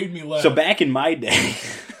 You made me laugh. So back in my day...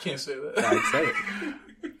 Can't say that. I'd say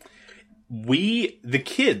it. The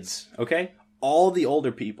kids, okay? All the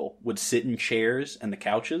older people would sit in chairs and the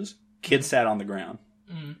couches. Kids sat on the ground.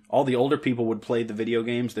 Mm-hmm. All the older people would play the video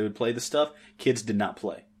games. They would play the stuff. Kids did not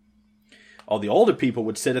play. All the older people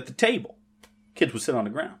would sit at the table. Kids would sit on the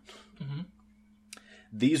ground. Mm-hmm.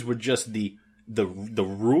 These were just the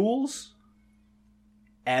rules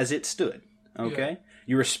as it stood. Okay? Yeah.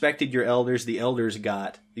 You respected your elders. The older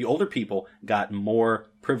people got more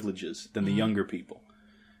privileges than the younger people.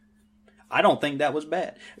 I don't think that was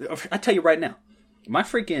bad. I tell you right now, my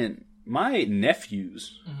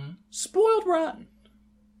nephews, spoiled rotten.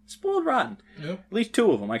 Spoiled rotten. Yep. At least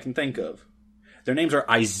 2 of them I can think of. Their names are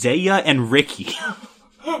Isaiah and Ricky.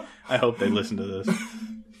 I hope they listen to this.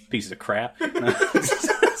 Pieces of crap.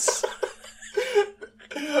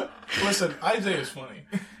 Listen, Isaiah's funny.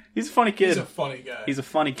 He's a funny kid. He's a funny guy. He's a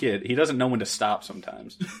funny kid. He doesn't know when to stop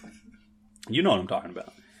sometimes. You know what I'm talking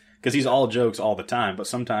about. Because he's all jokes all the time, but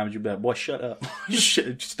sometimes you be like, boy, shut up.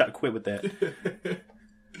 Just quit with that.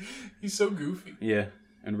 He's so goofy. Yeah.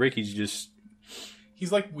 And Ricky's just...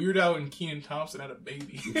 He's like Weird Al and Kenan Thompson had a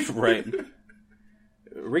baby. Right.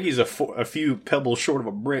 Ricky's a few pebbles short of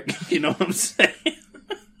a brick. You know what I'm saying?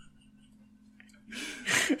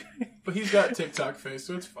 But he's got TikTok face,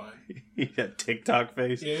 so it's fine. He got TikTok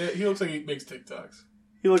face? Yeah, he looks like he makes TikToks.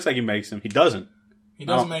 He looks like he makes them. He doesn't. He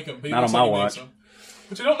doesn't make them. But he not on my watch.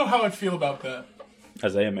 Which I don't know how I'd feel about that.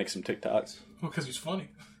 Isaiah makes some TikToks. Well, because he's funny.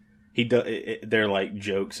 He does. They're like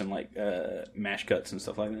jokes and like mash cuts and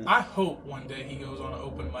stuff like that. I hope one day he goes on an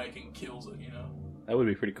open mic and kills it. You know, that would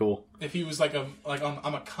be pretty cool. If he was I'm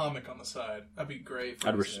a comic on the side, that'd be great.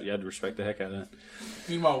 I'd respect the heck out of that.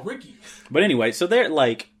 Meanwhile, Ricky. But anyway, so they're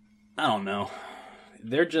like, I don't know.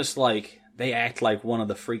 They're just like, they act like one of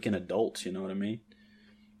the freaking adults. You know what I mean?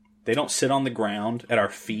 They don't sit on the ground at our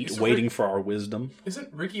feet waiting for our wisdom.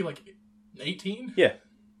 Isn't Ricky like 18? Yeah.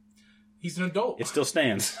 He's an adult. It still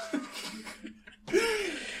stands.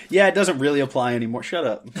 Yeah, it doesn't really apply anymore. Shut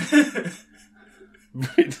up.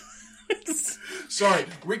 Sorry,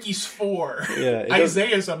 Ricky's 4. Yeah,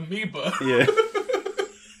 Isaiah's amoeba. Yeah.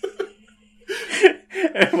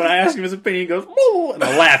 And when I ask him his opinion, he goes, "Woo!" And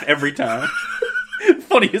I laugh every time.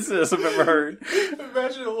 Funniest this I've ever heard.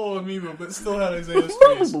 Imagine a little amoeba, but still had Isaiah's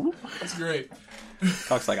face. That's great.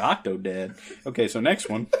 Talks like Octodad. Okay, so next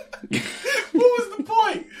one. What was the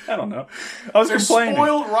point? I don't know. They're complaining.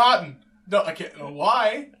 Spoiled rotten. No, I can't know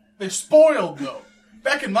why. They're spoiled, though.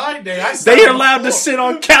 Back in my day, they are allowed to sit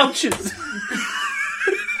on couches.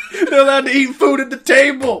 They're allowed to eat food at the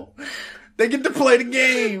table. They get to play the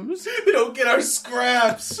games. They don't get our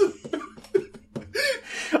scraps.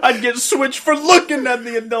 I'd get switched for looking at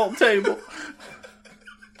the adult table.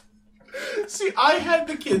 See, I had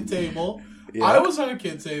the kid table. Yeah. I was on a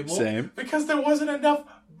kid table. Same. Because there wasn't enough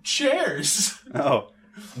chairs. Oh.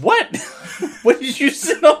 What? What did you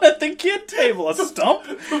sit on at the kid table? A stump?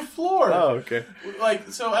 The floor. Oh, okay.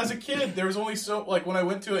 So as a kid, there was only when I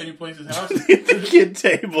went to any place's house. The kid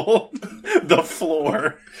table. The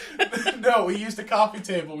floor. No, we used a coffee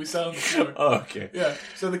table. We sat on the floor. Oh, okay. Yeah.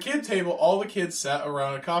 So the kid table, all the kids sat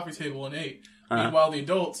around a coffee table and ate. Meanwhile, the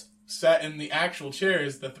adults sat in the actual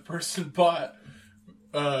chairs that the person bought.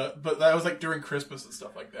 But that was like during Christmas and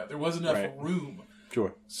stuff like that. There wasn't enough room.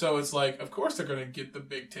 Sure. So it's like, of course they're going to get the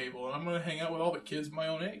big table, and I'm going to hang out with all the kids my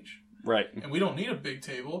own age. Right. And we don't need a big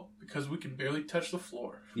table because we can barely touch the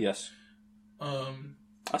floor. Yes.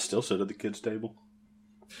 I still sit at the kids' table.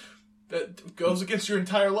 That goes against your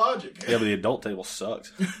entire logic. Yeah, but the adult table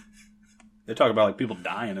sucks. They talk about like people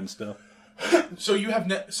dying and stuff. So you have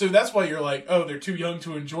so that's why you're like, oh, they're too young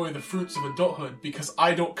to enjoy the fruits of adulthood because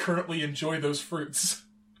I don't currently enjoy those fruits.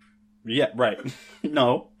 Yeah, right.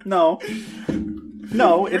 No,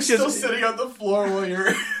 it's just still sitting on the floor while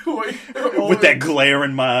you're with that glare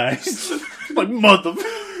in my eyes. Like, mother.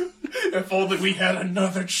 If only we had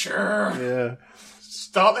another chair. Yeah.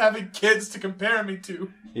 Stop having kids to compare me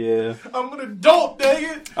to. Yeah. I'm an adult, dang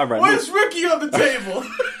it. All right. Where's Ricky on the table?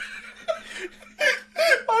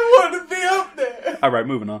 I want to be up there. All right,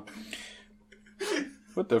 moving on.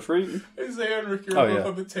 What the freak? Isaiah and Ricky are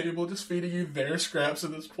on the table just feeding you their scraps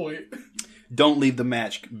at this point. Don't leave the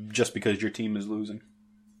match just because your team is losing.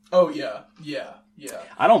 Oh, yeah.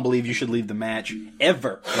 I don't believe you should leave the match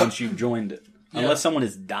ever once you've joined it. Unless someone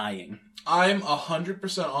is dying. I'm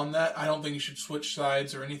 100% on that. I don't think you should switch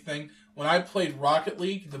sides or anything. When I played Rocket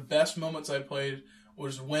League, the best moments I played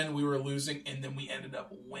was when we were losing and then we ended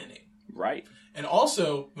up winning. Right. And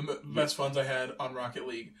also, the best funs I had on Rocket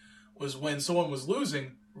League was when someone was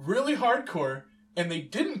losing really hardcore and they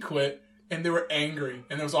didn't quit and they were angry.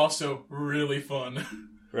 And it was also really fun.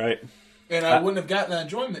 Right. And I wouldn't have gotten that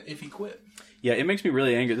enjoyment if he quit. Yeah, it makes me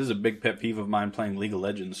really angry. This is a big pet peeve of mine playing League of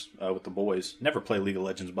Legends with the boys. Never play League of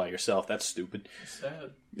Legends by yourself. That's stupid. It's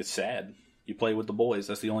sad. It's sad. You play with the boys.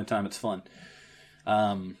 That's the only time it's fun.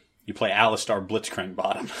 You play Alistar Blitzcrank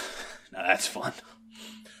bottom. Now that's fun.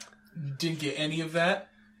 Didn't get any of that.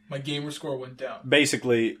 My gamer score went down.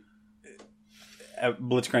 Basically,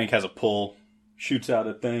 Blitzcrank has a pull, shoots out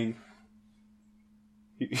a thing.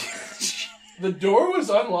 The door was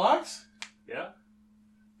unlocked? Yeah.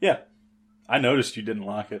 Yeah. I noticed you didn't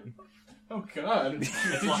lock it. Oh, God.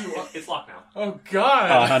 It's locked now. Oh,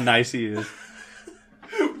 God. Oh, how nice he is.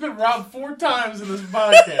 We've been robbed 4 times in this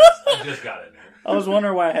podcast. I just got it. I was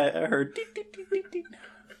wondering why I heard... Deet, deet, deet, deet, deet.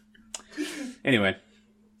 Anyway,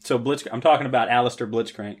 so I'm talking about Alistar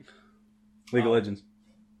Blitzcrank. League of Legends.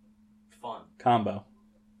 Fun. Combo.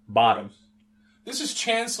 Bottom. This is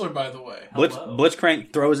Chancellor, by the way.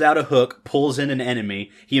 Blitzcrank throws out a hook, pulls in an enemy.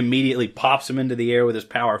 He immediately pops him into the air with his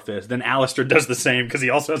power fist. Then Alistar does the same because he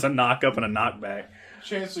also has a knock up and a knockback.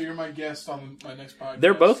 Chancellor, you're my guest on my next podcast.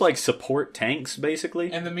 They're both like support tanks,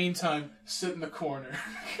 basically. In the meantime, sit in the corner.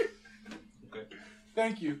 Okay.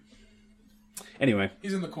 Thank you. Anyway.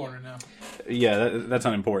 He's in the corner now. Yeah, that's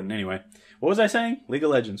unimportant. Anyway. What was I saying? League of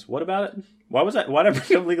Legends. What about it? Why did I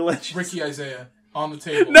bring up League of Legends? Ricky Isaiah on the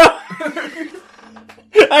table. No!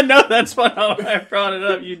 I know that's why I brought it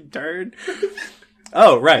up, you turd.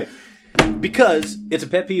 Oh, right. Because it's a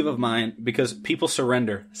pet peeve of mine because people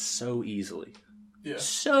surrender so easily. Yeah.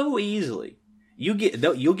 So easily. You'll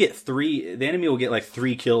get 3, the enemy will get like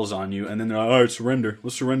 3 kills on you, and then they're like, alright, surrender.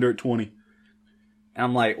 Let's surrender at 20. And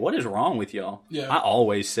I'm like, what is wrong with y'all? Yeah. I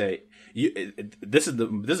always say, this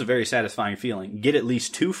is a very satisfying feeling. Get at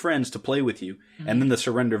least 2 friends to play with you, and then the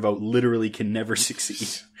surrender vote literally can never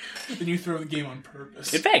succeed. Then you throw the game on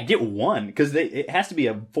purpose. In fact, get 1, because it has to be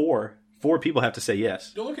a 4. 4 people have to say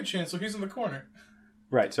yes. Don't look at Chancellor. He's in the corner.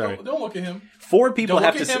 Right, sorry. Don't look at him. 4 people Don't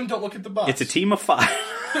have look to at him. Don't look at the box. It's a team of 5.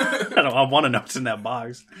 I want to know what's in that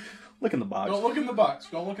box. Look in the box. Don't look in the box.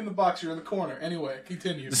 Don't look in the box. You're in the corner. Anyway,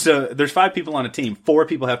 continue. So there's 5 people on a team. 4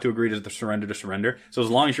 people have to agree to surrender. So as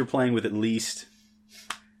long as you're playing with at least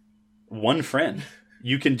 1 friend,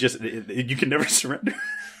 you can never surrender.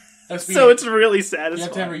 So it's really satisfying. You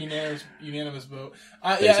have to have a unanimous vote.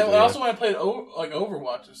 Also when I played like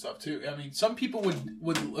Overwatch and stuff too. I mean, some people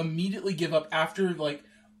would immediately give up after like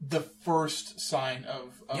the first sign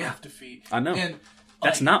of defeat. I know. And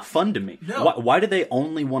that's not fun to me. No. Why do they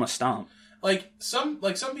only want to stomp? Some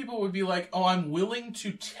people would be like, "Oh, I'm willing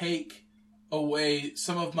to take away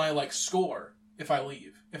some of my like score if I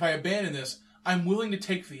leave. If I abandon this, I'm willing to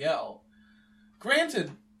take the L." Granted,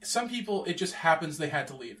 some people, it just happens they had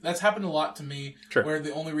to leave. That's happened a lot to me, sure. Where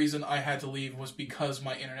the only reason I had to leave was because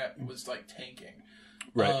my internet was, like, tanking.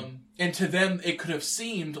 Right. And to them, it could have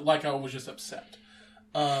seemed like I was just upset.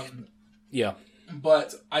 Yeah.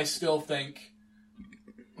 But I still think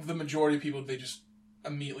the majority of people, they just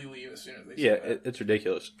immediately leave as soon as they see that. It's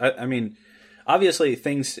ridiculous. I mean, obviously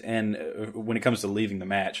things, and when it comes to leaving the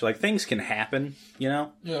match, like, things can happen, you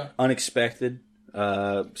know? Yeah. Unexpected.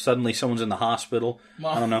 Suddenly someone's in the hospital.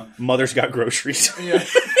 I don't know. Mother's got groceries. Yeah.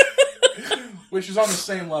 Which is on the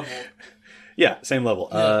same level. Yeah, same level.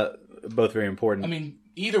 Yeah. Both very important. I mean,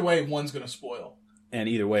 either way, one's going to spoil. And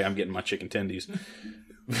either way, I'm getting my chicken tendies.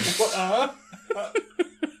 I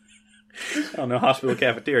don't know, hospital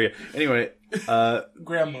cafeteria. Anyway,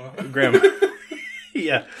 Grandma.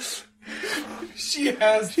 Yeah. She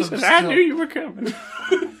has She said, I knew you were coming.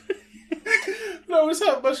 No, it's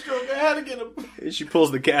not much stroke. I had to get him. She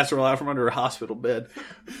pulls the casserole out from under her hospital bed.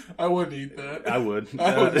 I wouldn't eat that. I would.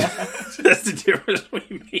 I would not. That's the difference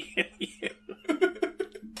between me and you.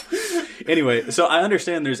 Anyway, so I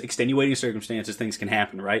understand there's extenuating circumstances, things can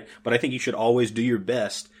happen, right? But I think you should always do your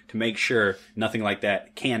best to make sure nothing like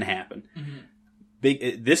that can happen.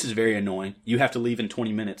 Mm-hmm. This is very annoying. You have to leave in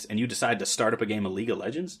 20 minutes, and you decide to start up a game of League of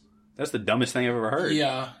Legends? That's the dumbest thing I've ever heard.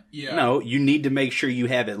 Yeah. No, you need to make sure you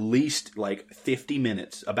have at least, 50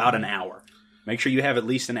 minutes, about an hour. Make sure you have at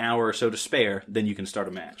least an hour or so to spare, then you can start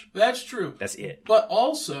a match. That's true. That's it. But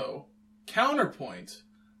also, counterpoint,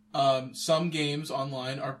 some games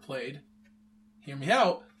online are played, hear me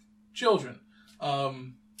out, children.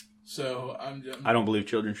 So I don't believe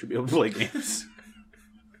children should be able to play games.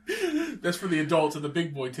 That's for the adults at the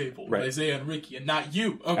big boy table, right. Isaiah and Ricky, and not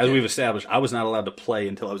you. Okay. As we've established, I was not allowed to play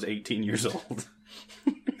until I was 18 years old.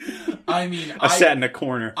 I mean, I sat in a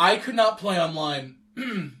corner. I could not play online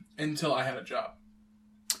until I had a job.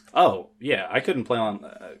 Oh, yeah. I couldn't play on...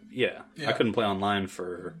 yeah. I couldn't play online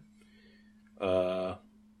for...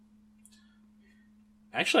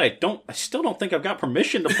 Actually, I still don't think I've got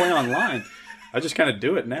permission to play online. I just kind of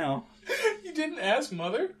do it now. You didn't ask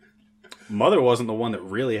Mother? Mother wasn't the one that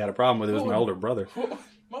really had a problem with it. It was my older brother. What would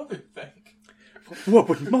Mother think? What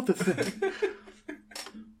would Mother think?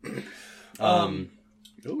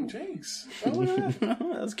 Ooh, Jinx.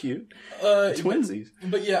 Oh, that's cute. Twinsies.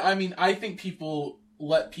 But yeah, I mean, I think people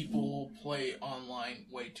let people play online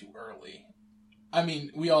way too early. I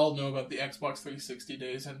mean, we all know about the Xbox 360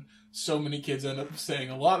 days, and so many kids end up saying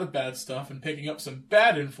a lot of bad stuff and picking up some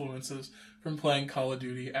bad influences from playing Call of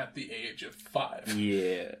Duty at the age of 5.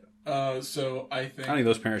 Yeah. So I think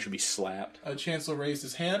those parents should be slapped. Chancellor raised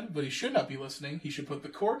his hand, but he should not be listening. He should put the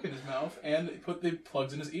cork in his mouth and put the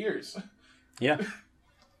plugs in his ears. Yeah.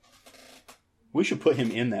 We should put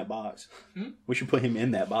him in that box. We should put him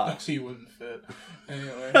in that box. He wouldn't fit.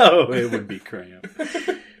 Anyway. Oh, it would be cramped.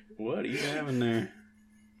 What are you having there?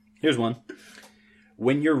 Here's one.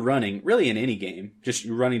 When you're running, really in any game, just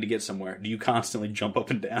you're running to get somewhere, do you constantly jump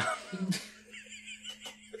up and down?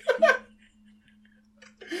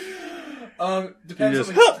 Depends just,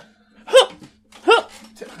 on the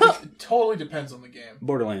It totally depends on the game.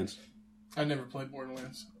 Borderlands. I never played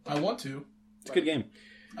Borderlands. I want to. It's a good game.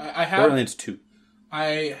 I have Borderlands 2.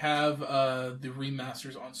 I have the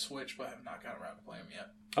remasters on Switch, but I have not gotten around to playing them yet.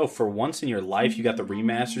 Oh, for once in your life, you got the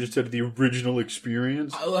remasters instead of the original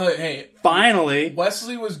experience? Hey. Finally!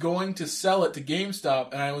 Wesley was going to sell it to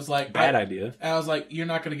GameStop, and I was like... Bad idea. And I was like, you're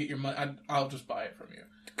not going to get your money. I'll just buy it from you.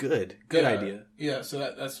 Good idea. Yeah, so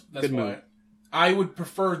that's good why. move. I would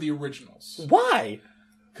prefer the originals. Why?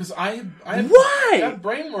 Because I have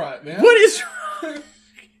brain rot, man. What is wrong?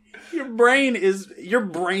 Your brain is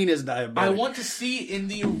diabetic. I want to see in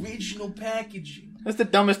the original packaging. That's the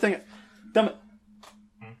dumbest thing.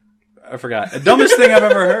 I forgot. The dumbest thing I've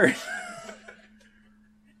ever heard.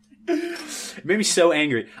 It made me so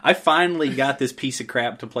angry. I finally got this piece of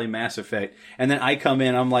crap to play Mass Effect, and then I come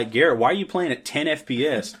in, I'm like, Garrett, why are you playing at 10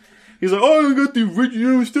 FPS? He's like, oh, I got the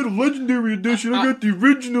original instead of Legendary Edition. I got the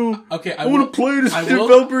original. Okay, I want to play it as the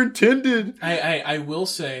developer intended. I will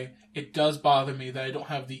say, it does bother me that I don't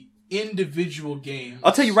have the individual games.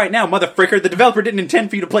 I'll tell you right now, motherfricker, the developer didn't intend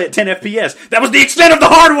for you to play at 10 FPS. That was the extent of the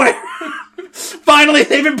hardware. Finally,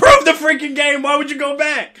 they've improved the freaking game. Why would you go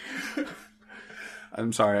back?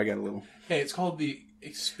 I'm sorry, I got a little... Hey, it's called the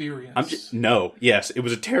experience. Yes, it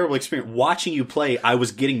was a terrible experience. Watching you play, I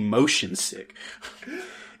was getting motion sick.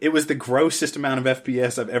 It was the grossest amount of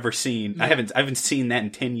FPS I've ever seen. Yeah. I haven't seen that in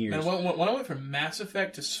 10 years. And when I went from Mass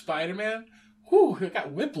Effect to Spider-Man, whew, I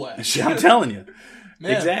got whiplash. I'm telling you.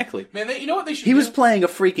 Man, exactly. Man, you know what they should do? He was playing a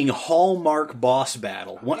freaking Hallmark boss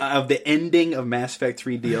battle of the ending of Mass Effect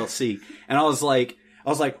 3 DLC. And I was like,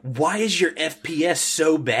 why is your FPS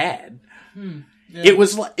so bad? Yeah. It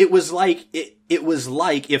was like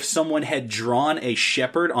if someone had drawn a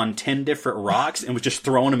shepherd on 10 different rocks and was just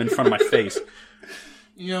throwing them in front of my face.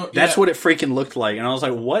 That's what it freaking looked like, and I was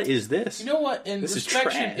like, "What is this?" You know what? In this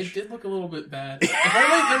Resurrection, it did look a little bit bad. If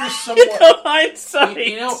only there was someone.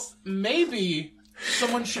 Hindsight. Maybe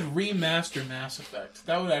someone should remaster Mass Effect.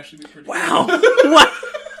 That would actually be pretty. Wow! Cool. What?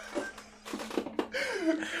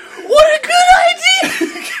 What a good idea!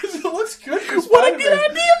 Because it looks good. What a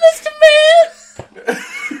good idea, Mr.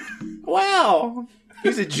 Man! Wow,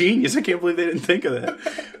 he's a genius. I can't believe they didn't think of that.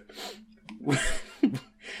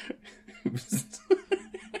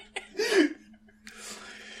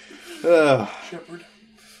 Shepherd.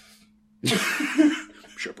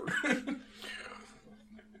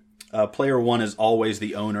 Player 1 is always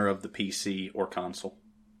the owner of the PC or console.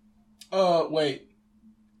 Wait.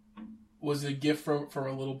 Was it a gift for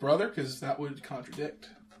a little brother? Because that would contradict.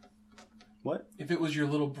 What? If it was your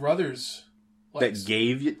little brother's... that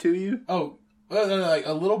gave it to you? Oh, no, like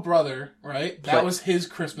a little brother, right? That was his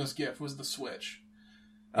Christmas gift, was the Switch.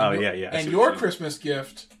 Yeah. And your Christmas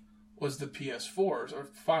gift was the PS4 or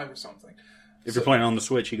 5 or something. If you're playing on the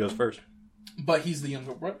Switch, he goes first. But he's the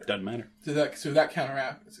younger brother. Doesn't matter. So that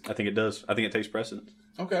counteracts. I think it does. I think it takes precedence.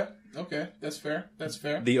 Okay. That's fair.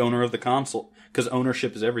 The owner of the console. Because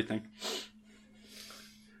ownership is everything.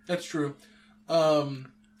 That's true.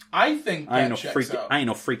 I think that checks out. I ain't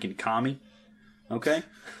no freaking commie. Okay?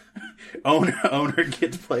 owner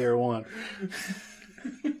gets player 1.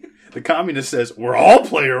 The communist says, we're all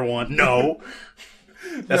player 1. No.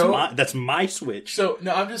 That's my Switch. So,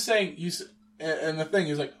 no, I'm just saying, and the thing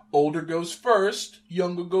is, like, older goes first,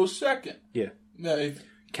 younger goes second. Yeah.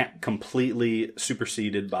 completely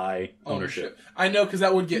superseded by ownership. I know, because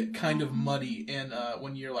that would get kind of muddy in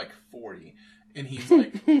when you're like 40 and he's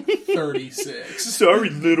like 36. Sorry,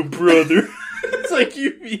 little brother. It's like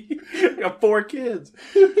you got 4 kids.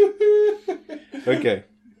 Okay.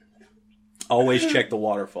 Always check the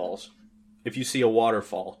waterfalls. If you see a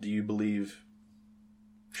waterfall, do you believe...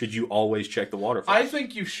 Should you always check the waterfall? I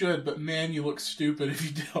think you should, but man, you look stupid if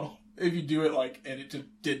you don't. If you do it and it just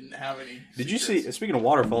didn't have any. Did you see? Speaking of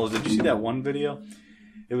waterfalls, did you see that one video?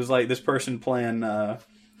 It was like this person playing.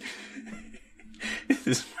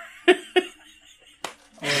 This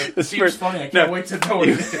seems funny. I can't wait to know what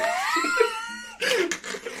it is.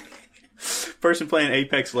 Person playing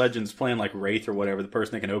Apex Legends, playing like Wraith or whatever. The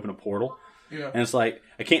person that can open a portal. Yeah. And it's like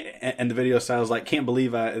I can't. And the video style is like, can't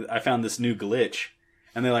believe I found this new glitch.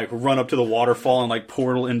 And they like run up to the waterfall and like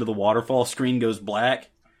portal into the waterfall. Screen goes black.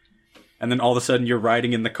 And then all of a sudden you're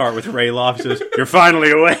riding in the cart with Rayloff. Says, "You're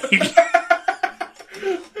finally awake."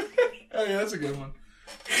 Oh yeah, that's a good one.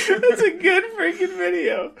 That's a good freaking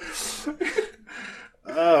video.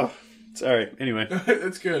 Oh, sorry. Anyway,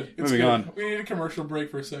 it's good. It's moving good. on. We need a commercial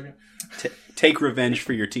break for a second. Take revenge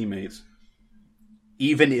for your teammates,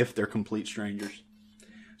 even if they're complete strangers.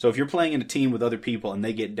 So if you're playing in a team with other people and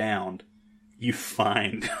they get downed, you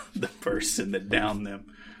find the person that downed them.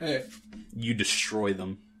 Hey, you destroy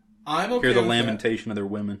them. I'm okay. Hear the with lamentation of their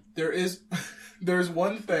women. There's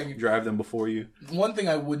one thing. Drive them before you. One thing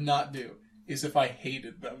I would not do is if I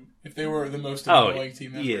hated them. If they were the most annoying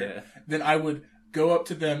team member, then I would go up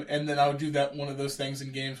to them and then I would do that one of those things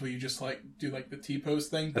in games where you just like do like the T-pose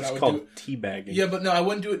thing. But That's I would called teabagging. Yeah, but no, I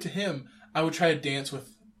wouldn't do it to him. I would try to dance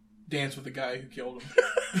with the guy who killed him.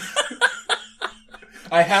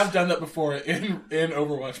 I have done that before in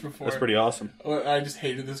Overwatch before. That's pretty awesome. I just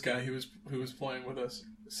hated this guy who was playing with us.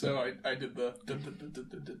 So I did the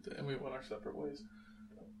and we went our separate ways.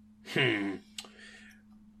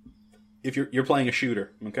 If you're playing a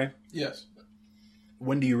shooter, okay? Yes.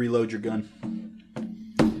 When do you reload your gun?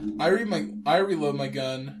 I reload my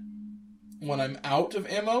gun when I'm out of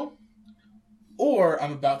ammo, or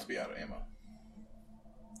I'm about to be out of ammo.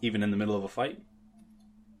 Even in the middle of a fight?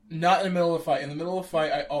 Not in the middle of a fight. In the middle of a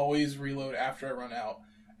fight, I always reload after I run out.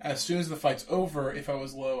 As soon as the fight's over, if I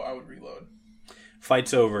was low, I would reload.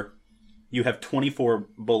 Fight's over. You have 24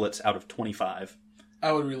 bullets out of 25.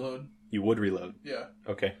 I would reload. You would reload? Yeah.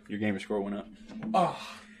 Okay, your gamer score went up. Oh,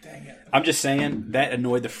 dang it. I'm just saying, that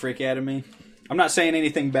annoyed the frick out of me. I'm not saying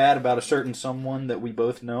anything bad about a certain someone that we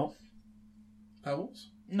both know. Pebbles?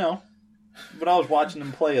 No. But I was watching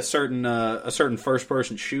them play a certain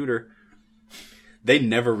first-person shooter. They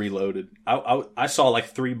never reloaded. I saw like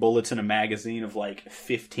 3 bullets in a magazine of like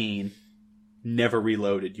 15. Never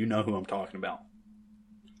reloaded. You know who I'm talking about.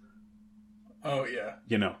 Oh, yeah.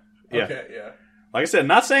 You know. Yeah. Okay, yeah. Like I said,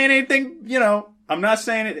 not saying anything, I'm not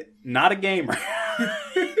saying it. Not a gamer.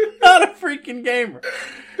 Not a freaking gamer.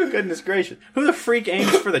 Goodness gracious. Who the freak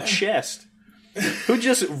aims for the chest? Who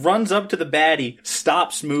just runs up to the baddie,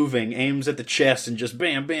 stops moving, aims at the chest, and just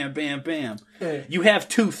bam, bam, bam, bam. Hey. You have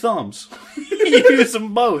 2 thumbs. You use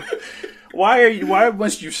them both. Why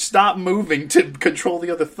must you stop moving to control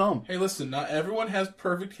the other thumb? Hey, listen, not everyone has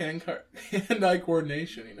perfect hand-eye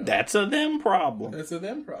coordination, That's a them problem. That's a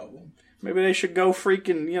them problem. Maybe they should go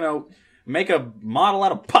freaking, make a model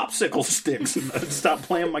out of popsicle sticks and stop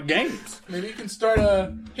playing my games. Maybe you can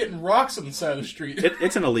start hitting rocks on the side of the street.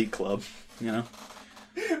 It's an elite club,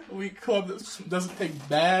 Elite club that doesn't take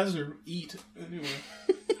baths or eat. Anyway.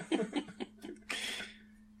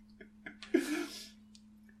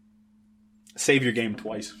 Save your game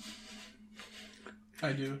twice.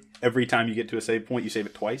 I do. Every time you get to a save point, you save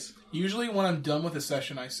it twice? Usually when I'm done with a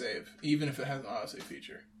session, I save. Even if it has an autosave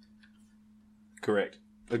feature. Correct.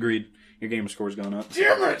 Agreed. Your game score's going up.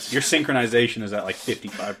 Damn it! Your synchronization is at like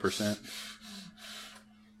 55%. I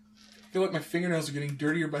feel like my fingernails are getting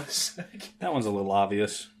dirtier by the second. That one's a little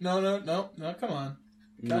obvious. No, come on.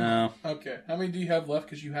 No. Okay. How many do you have left?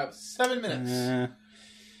 Because you have 7 minutes.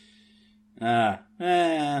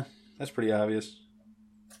 That's pretty obvious.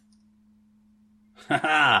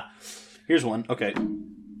 Here's one. Okay.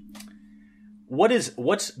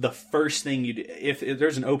 What's the first thing you do if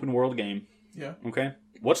there's an open world game? Yeah. Okay.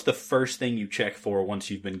 What's the first thing you check for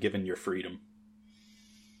once you've been given your freedom?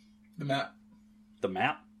 The map. The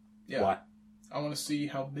map? Yeah. Why? I want to see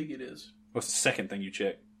how big it is. What's the second thing you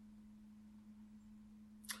check?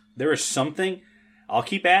 There is something. I'll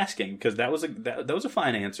keep asking because that was a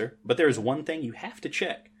fine answer. But there is one thing you have to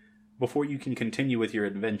check before you can continue with your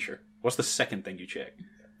adventure. What's the second thing you check?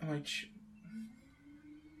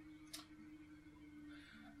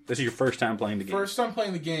 This is your first time playing the game. First time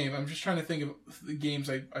playing the game. I'm just trying to think of the games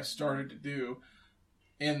I started to do.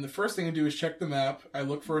 And the first thing I do is check the map. I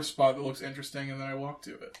look for a spot that looks interesting, and then I walk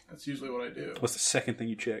to it. That's usually what I do. What's the second thing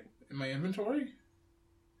you check? In my inventory?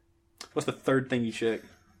 What's the third thing you check?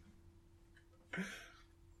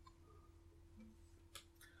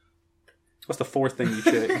 What's the fourth thing you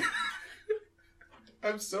check?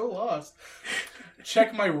 I'm so lost.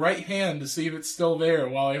 Check my right hand to see if it's still there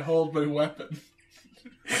while I hold my weapon.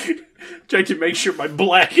 Check to make sure my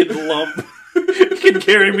blackened lump can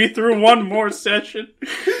carry me through one more session.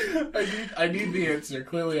 I need the answer.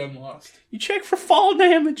 Clearly I'm lost. You check for fall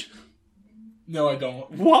damage. No, I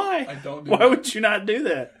don't. Why? I don't do Why that. would you not do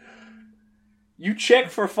that? You check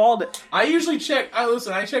for fall damage. I usually check...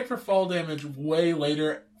 I check for fall damage way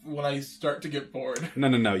later when I start to get bored.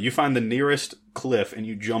 No. You find the nearest cliff and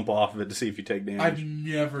you jump off of it to see if you take damage. I've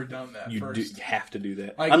never done that You first. have to do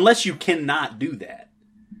that. Like, unless you cannot do that.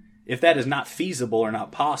 If that is not feasible or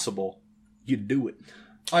not possible, you do it.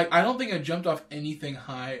 Like, I don't think I jumped off anything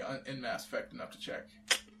high in Mass Effect enough to check.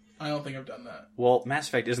 I don't think I've done that. Well, Mass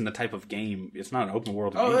Effect isn't the type of game. It's not an open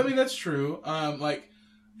world game. Oh, I mean, that's true.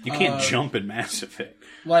 You can't jump in Mass Effect.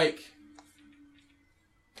 No,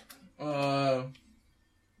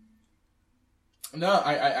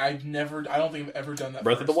 I've never. I don't think I've ever done that.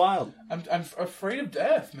 Breath of the Wild. I'm afraid of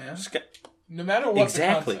death, man. No matter what.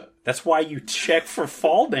 Exactly. The concept. That's why you check for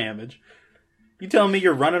fall damage. You telling me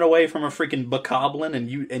you're running away from a freaking bokoblin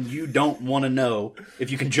and you don't want to know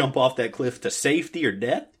if you can jump off that cliff to safety or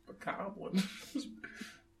death? Bokoblin.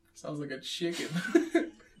 Sounds like a chicken.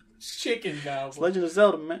 Chicken goblin. It's Legend of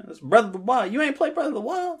Zelda, man. It's Breath of the Wild. You ain't played Breath of the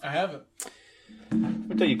Wild? I haven't. Let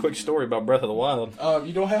me tell you a quick story about Breath of the Wild.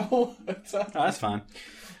 You don't have one? That's fine.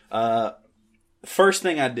 First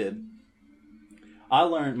thing I did, I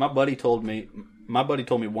learned. My buddy told me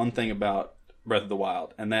one thing about Breath of the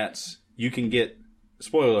Wild, and that's you can get.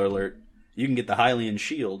 Spoiler alert! You can get the Hylian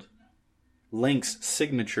shield, Link's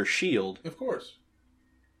signature shield, of course,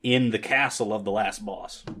 in the castle of the last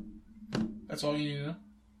boss. That's all you need to know.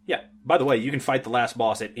 Yeah. By the way, you can fight the last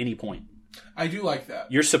boss at any point. I do like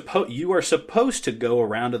that. You are supposed to go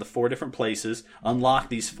around to the 4 different places, unlock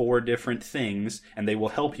these 4 different things, and they will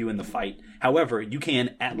help you in the fight. However, you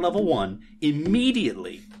can, at level 1,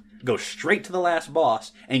 immediately go straight to the last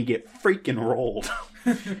boss and get freaking rolled.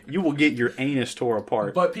 You will get your anus tore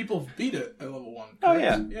apart. But people beat it at level 1. Oh,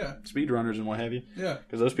 yeah. Yeah. Speedrunners and what have you. Yeah.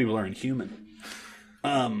 Because those people are inhuman.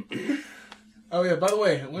 Oh, yeah. By the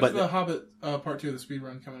way, when's the Hobbit Part 2 of the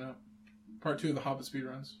speedrun coming out? Part 2 of the Hobbit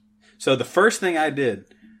speedruns. So the first thing I did,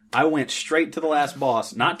 I went straight to the last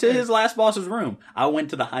boss. Not to his last boss's room. I went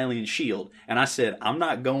to the Hylian shield. And I said, I'm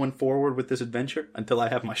not going forward with this adventure until I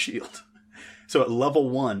have my shield. So at level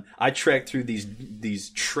 1, I trekked through these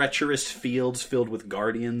treacherous fields filled with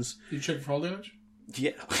guardians. Did you check for fall damage?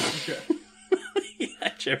 Yeah. Okay. Yeah, I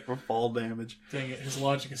checked for fall damage. Dang it, his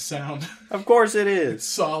logic is sound. Of course it is. It's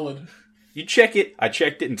solid. You check it. I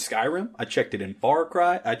checked it in Skyrim. I checked it in Far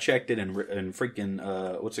Cry. I checked it in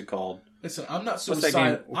freaking, what's it called? Listen, I'm not What's that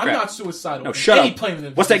suicidal. game? I'm not suicidal. No, shut up.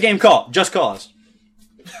 What's that game called? Just Cause.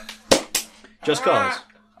 Just Cause.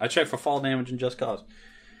 I checked for fall damage in Just Cause.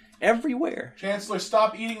 Everywhere. Chancellor,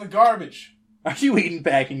 stop eating the garbage. Are you eating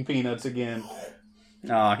packing peanuts again?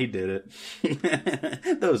 Oh, he did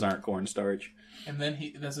it. Those aren't cornstarch. And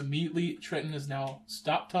then that's immediately, Trenton is now,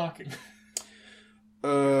 stop talking. He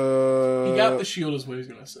got the shield is what he's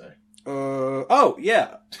going to say. Oh,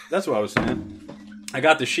 yeah. That's what I was saying. I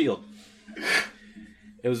got the shield.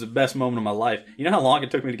 It was the best moment of my life. You know how long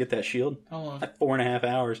it took me to get that shield? How long? Like 4.5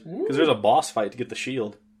 hours. Because there's a boss fight to get the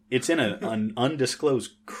shield. It's in an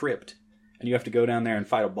undisclosed crypt. And you have to go down there and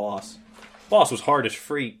fight a boss. Boss was hard as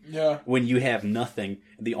freak. Yeah. When you have nothing.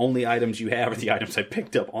 The only items you have are the items I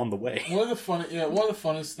picked up on the way. One of the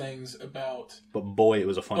funnest things about But boy, it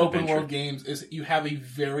was a fun open adventure. world games is you have a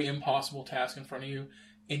very impossible task in front of you,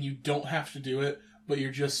 and you don't have to do it, but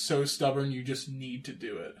you're just so stubborn you just need to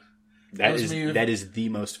do it. That is the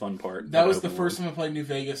most fun part. That was the first time I played New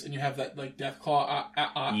Vegas, and you have that like Deathclaw.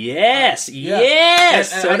 Yes, yeah.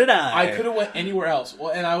 yes. And so did I. I could have went anywhere else.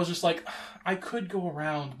 Well, and I was just like, I could go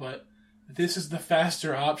around, but this is the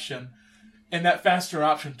faster option. And that faster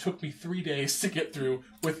option took me 3 days to get through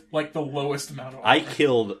with like the lowest amount of. I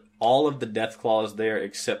killed all of the Deathclaws there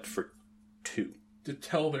except for 2. To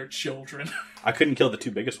tell their children. I couldn't kill the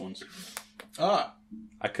 2 biggest ones. Ah.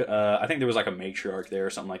 I think there was like a matriarch there or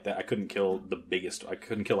something like that. I couldn't kill the biggest. I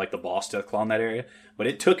couldn't kill like the boss Deathclaw in that area. But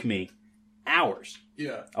it took me hours.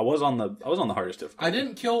 Yeah. I was on the hardest difficulty. I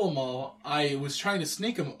didn't kill them all. I was trying to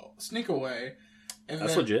sneak away, And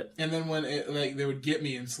That's then, legit. And then when they would get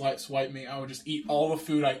me and swipe me, I would just eat all the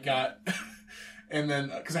food I got. And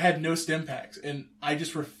then, because I had no stim packs, and I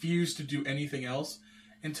just refused to do anything else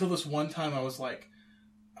until this one time I was like,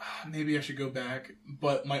 maybe I should go back.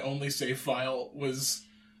 But my only save file was,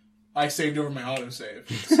 I saved over my autosave.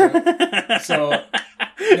 So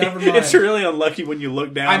never mind. It's really unlucky when you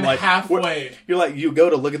look down. I'm like halfway. You're like, you go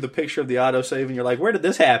to look at the picture of the autosave, and you're like, where did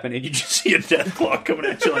this happen? And you just see a death clock coming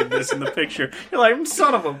at you like this in the picture. You're like,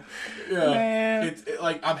 son of a... Yeah. Man.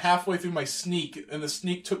 Like, I'm halfway through my sneak, and the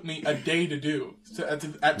sneak took me a day to do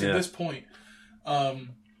to this point. And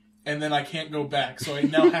then I can't go back, so I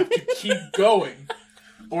now have to keep going,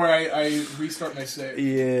 or I restart my save.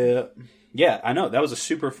 Yeah. Yeah, I know. That was a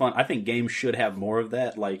super fun... I think games should have more of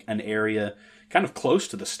that, like an area kind of close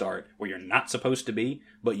to the start where you're not supposed to be,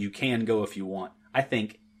 but you can go if you want. I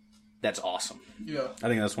think that's awesome. Yeah. I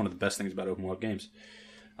think that's one of the best things about open world games.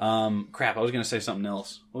 Crap, I was going to say something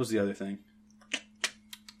else. What was the other thing?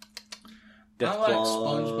 I like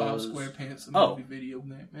SpongeBob SquarePants, the movie video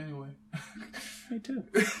game. Anyway. Me too.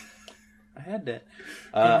 I had that.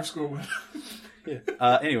 Underscore win. Yeah.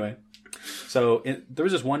 Anyway, so there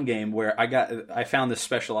was this one game where I found this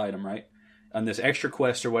special item, right? On this extra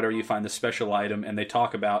quest or whatever, you find this special item, and they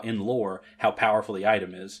talk about in lore how powerful the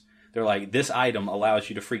item is. They're like, this item allows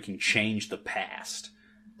you to freaking change the past.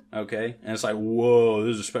 Okay? And it's like, whoa,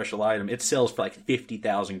 this is a special item. It sells for like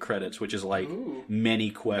 50,000 credits, which is like many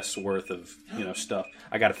quests worth of, stuff.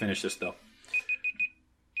 I gotta finish this though.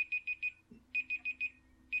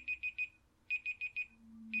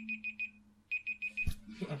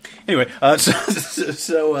 Anyway,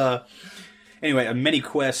 anyway, many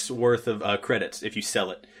quests worth of credits if you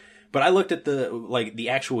sell it. But I looked at the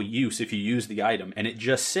actual use if you use the item, and it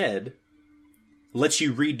just said lets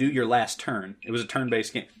you redo your last turn. It was a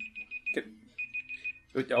turn-based game.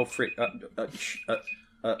 Oh, frick. You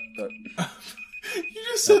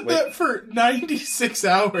just said that for 96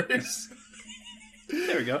 hours.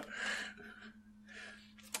 There we go.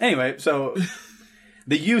 Anyway, so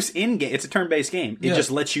the use in-game, it's a turn-based game. It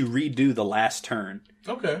just lets you redo the last turn.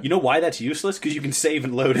 Okay. You know why that's useless? Because you can save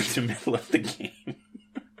and load in the middle of the game.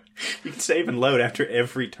 You can save and load after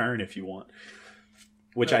every turn if you want.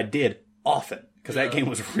 Which I did often, because that game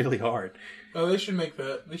was really hard. Oh, they should make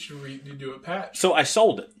that. They should do a patch. So I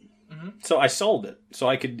sold it. Mm-hmm. So I sold it. So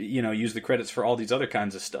I could, use the credits for all these other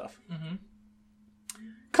kinds of stuff. Mm-hmm.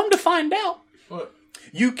 Come to find out. What?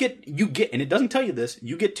 You get, and it doesn't tell you this,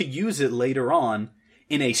 you get to use it later on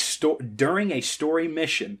in during a story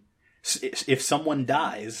mission. If someone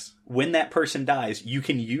dies, when that person dies, you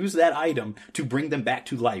can use that item to bring them back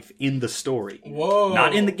to life in the story. Whoa.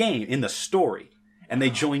 Not in the game, in the story. And they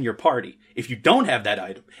join your party. If you don't have that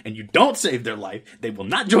item, and you don't save their life, they will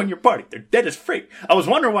not join your party. They're dead as freak. I was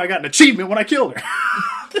wondering why I got an achievement when I killed her.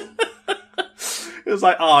 It was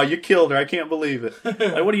like, oh, you killed her. I can't believe it.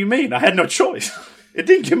 Like, what do you mean? I had no choice. It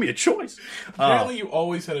didn't give me a choice. Apparently you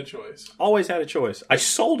always had a choice. Always had a choice. I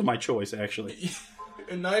sold my choice, actually.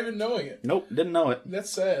 And not even knowing it. Nope, didn't know it. That's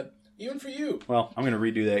sad. Even for you. Well, I'm going to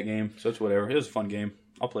redo that game, so it's whatever. It was a fun game.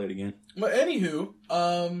 I'll play it again. But anywho,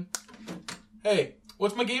 hey,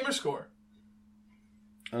 what's my gamer score?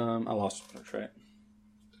 I lost track.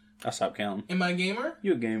 I stopped counting. Am I a gamer?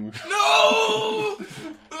 You a gamer. No!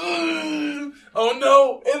 Oh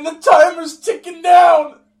no! And the timer's ticking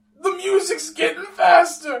down! The music's getting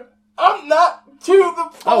faster! I'm not to the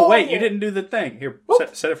pole! Oh, wait, you didn't do the thing. Here,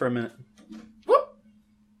 set it for a minute. Whoop!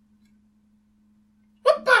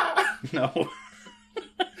 Whoop-ah! No.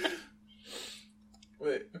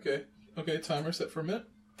 Wait, okay. Okay, timer set for a minute.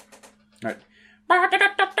 Alright.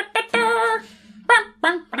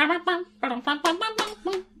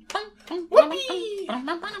 Whoopee!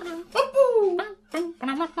 Whoopoo!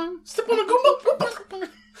 Step on a Goomba!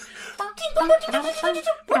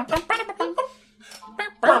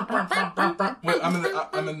 Wait, I'm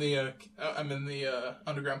in the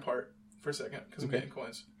underground part for a second because I'm getting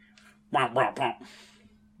coins. Oh,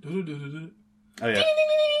 yeah.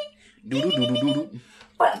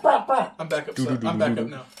 I'm back up. I'm back up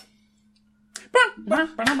now.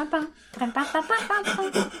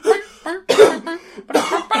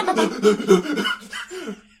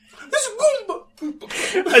 This is Goomba.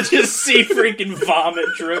 I just see freaking vomit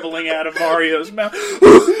dribbling out of Mario's mouth. This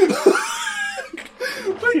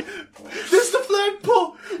is the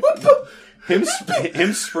flagpole. Him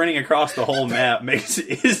sprinting across the whole map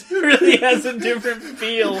really has a different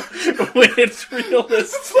feel when it's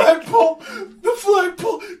realistic. The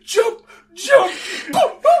flagpole, jump,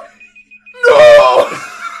 boom, boom. No!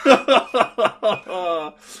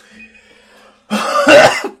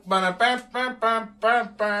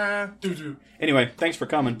 Anyway, thanks for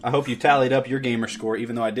coming. I hope you tallied up your gamer score,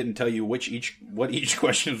 even though I didn't tell you what each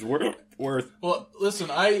question is worth. Well,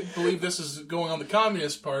 listen, I believe this is going on the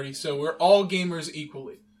Communist Party, so we're all gamers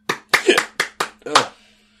equally.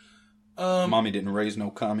 Mommy didn't raise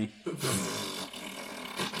no commie.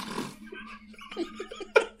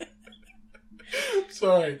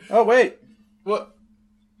 Sorry. Oh, wait. What?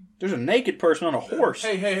 There's a naked person on a horse.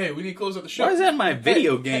 Hey, we need to close out the show. Why is that my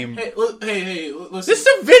video game? Hey, listen. This is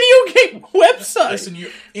a video game website. Listen,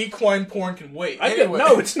 your equine porn can wait.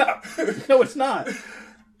 No, it's not. No, it's not.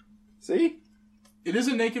 See? It is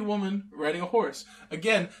a naked woman riding a horse.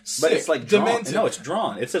 Again, sick, But it's like drawn. demented. No, it's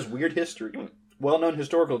drawn. It says weird history. Well-known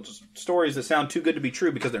historical stories that sound too good to be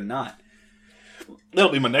true because they're not.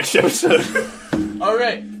 That'll be my next episode. All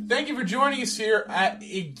right. Thank you for joining us here at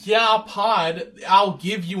Yeah Pod. I'll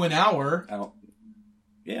give you an hour.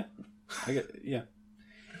 Yeah. Yeah.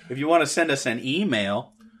 If you want to send us an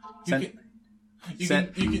email, You can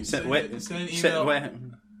send an email.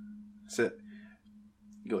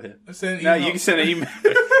 Go ahead. Send an No, email. you can send an email.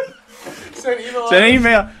 Send an email. Send an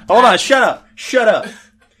email. Hold on. Shut up.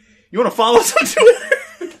 You want to follow us on Twitter?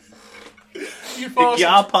 You can follow us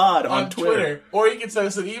YaPod on Twitter. Or you can send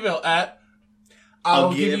us an email at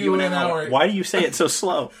I'll give you an hour. Why do you say it so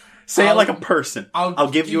slow? Say it like a person. I'll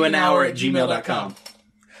give you an hour at gmail.com.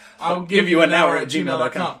 I'll give you an hour at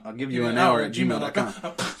gmail.com. I'll give you an hour at gmail.com.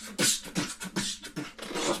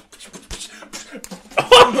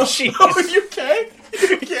 Oh, jeez. Oh, you okay?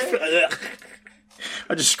 You okay?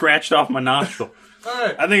 I just scratched off my nostril. All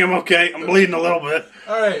right. I think I'm okay. I'm bleeding a little bit.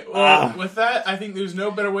 All right. Well, with that, I think there's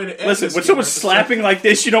no better way to end Listen, this when someone's slapping like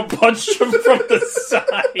this, you don't punch them from the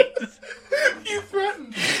side. You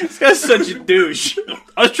threatened. This guy's such a douche.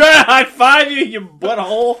 I was trying to high five you, you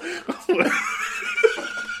butthole.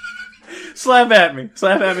 Slap at me.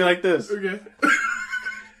 Slap at me like this. Okay.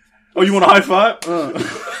 Oh, you want a high five?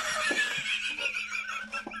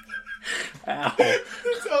 Ow.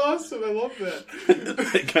 That's awesome. I love that.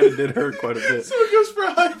 It kind of did hurt quite a bit. Someone goes for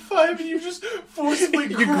a high five and you just forcibly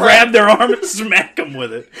You grab their arm and smack them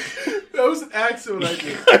with it. That was an accident I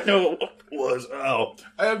did. I know it was. Oh.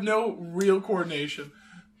 I have no real coordination.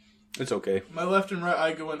 It's okay. My left and right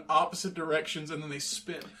eye go in opposite directions and then they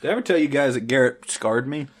spin. Did I ever tell you guys that Garrett scarred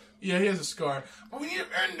me? Yeah, he has a scar. But we need to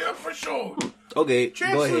end the episode. Okay, go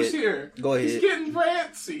Chancellor's ahead. here. Go ahead. He's getting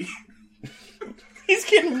rancy. He's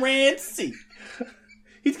getting rancy.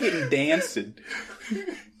 He's getting dancing.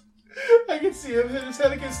 I can see him hit his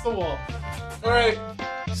head against the wall. Alright.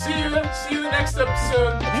 See you in the next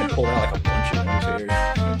episode. I'm gonna pull out like a bunch of those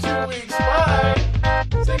hairs. In 2 weeks.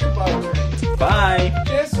 Bye. Say goodbye. Bye.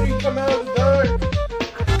 Jesse.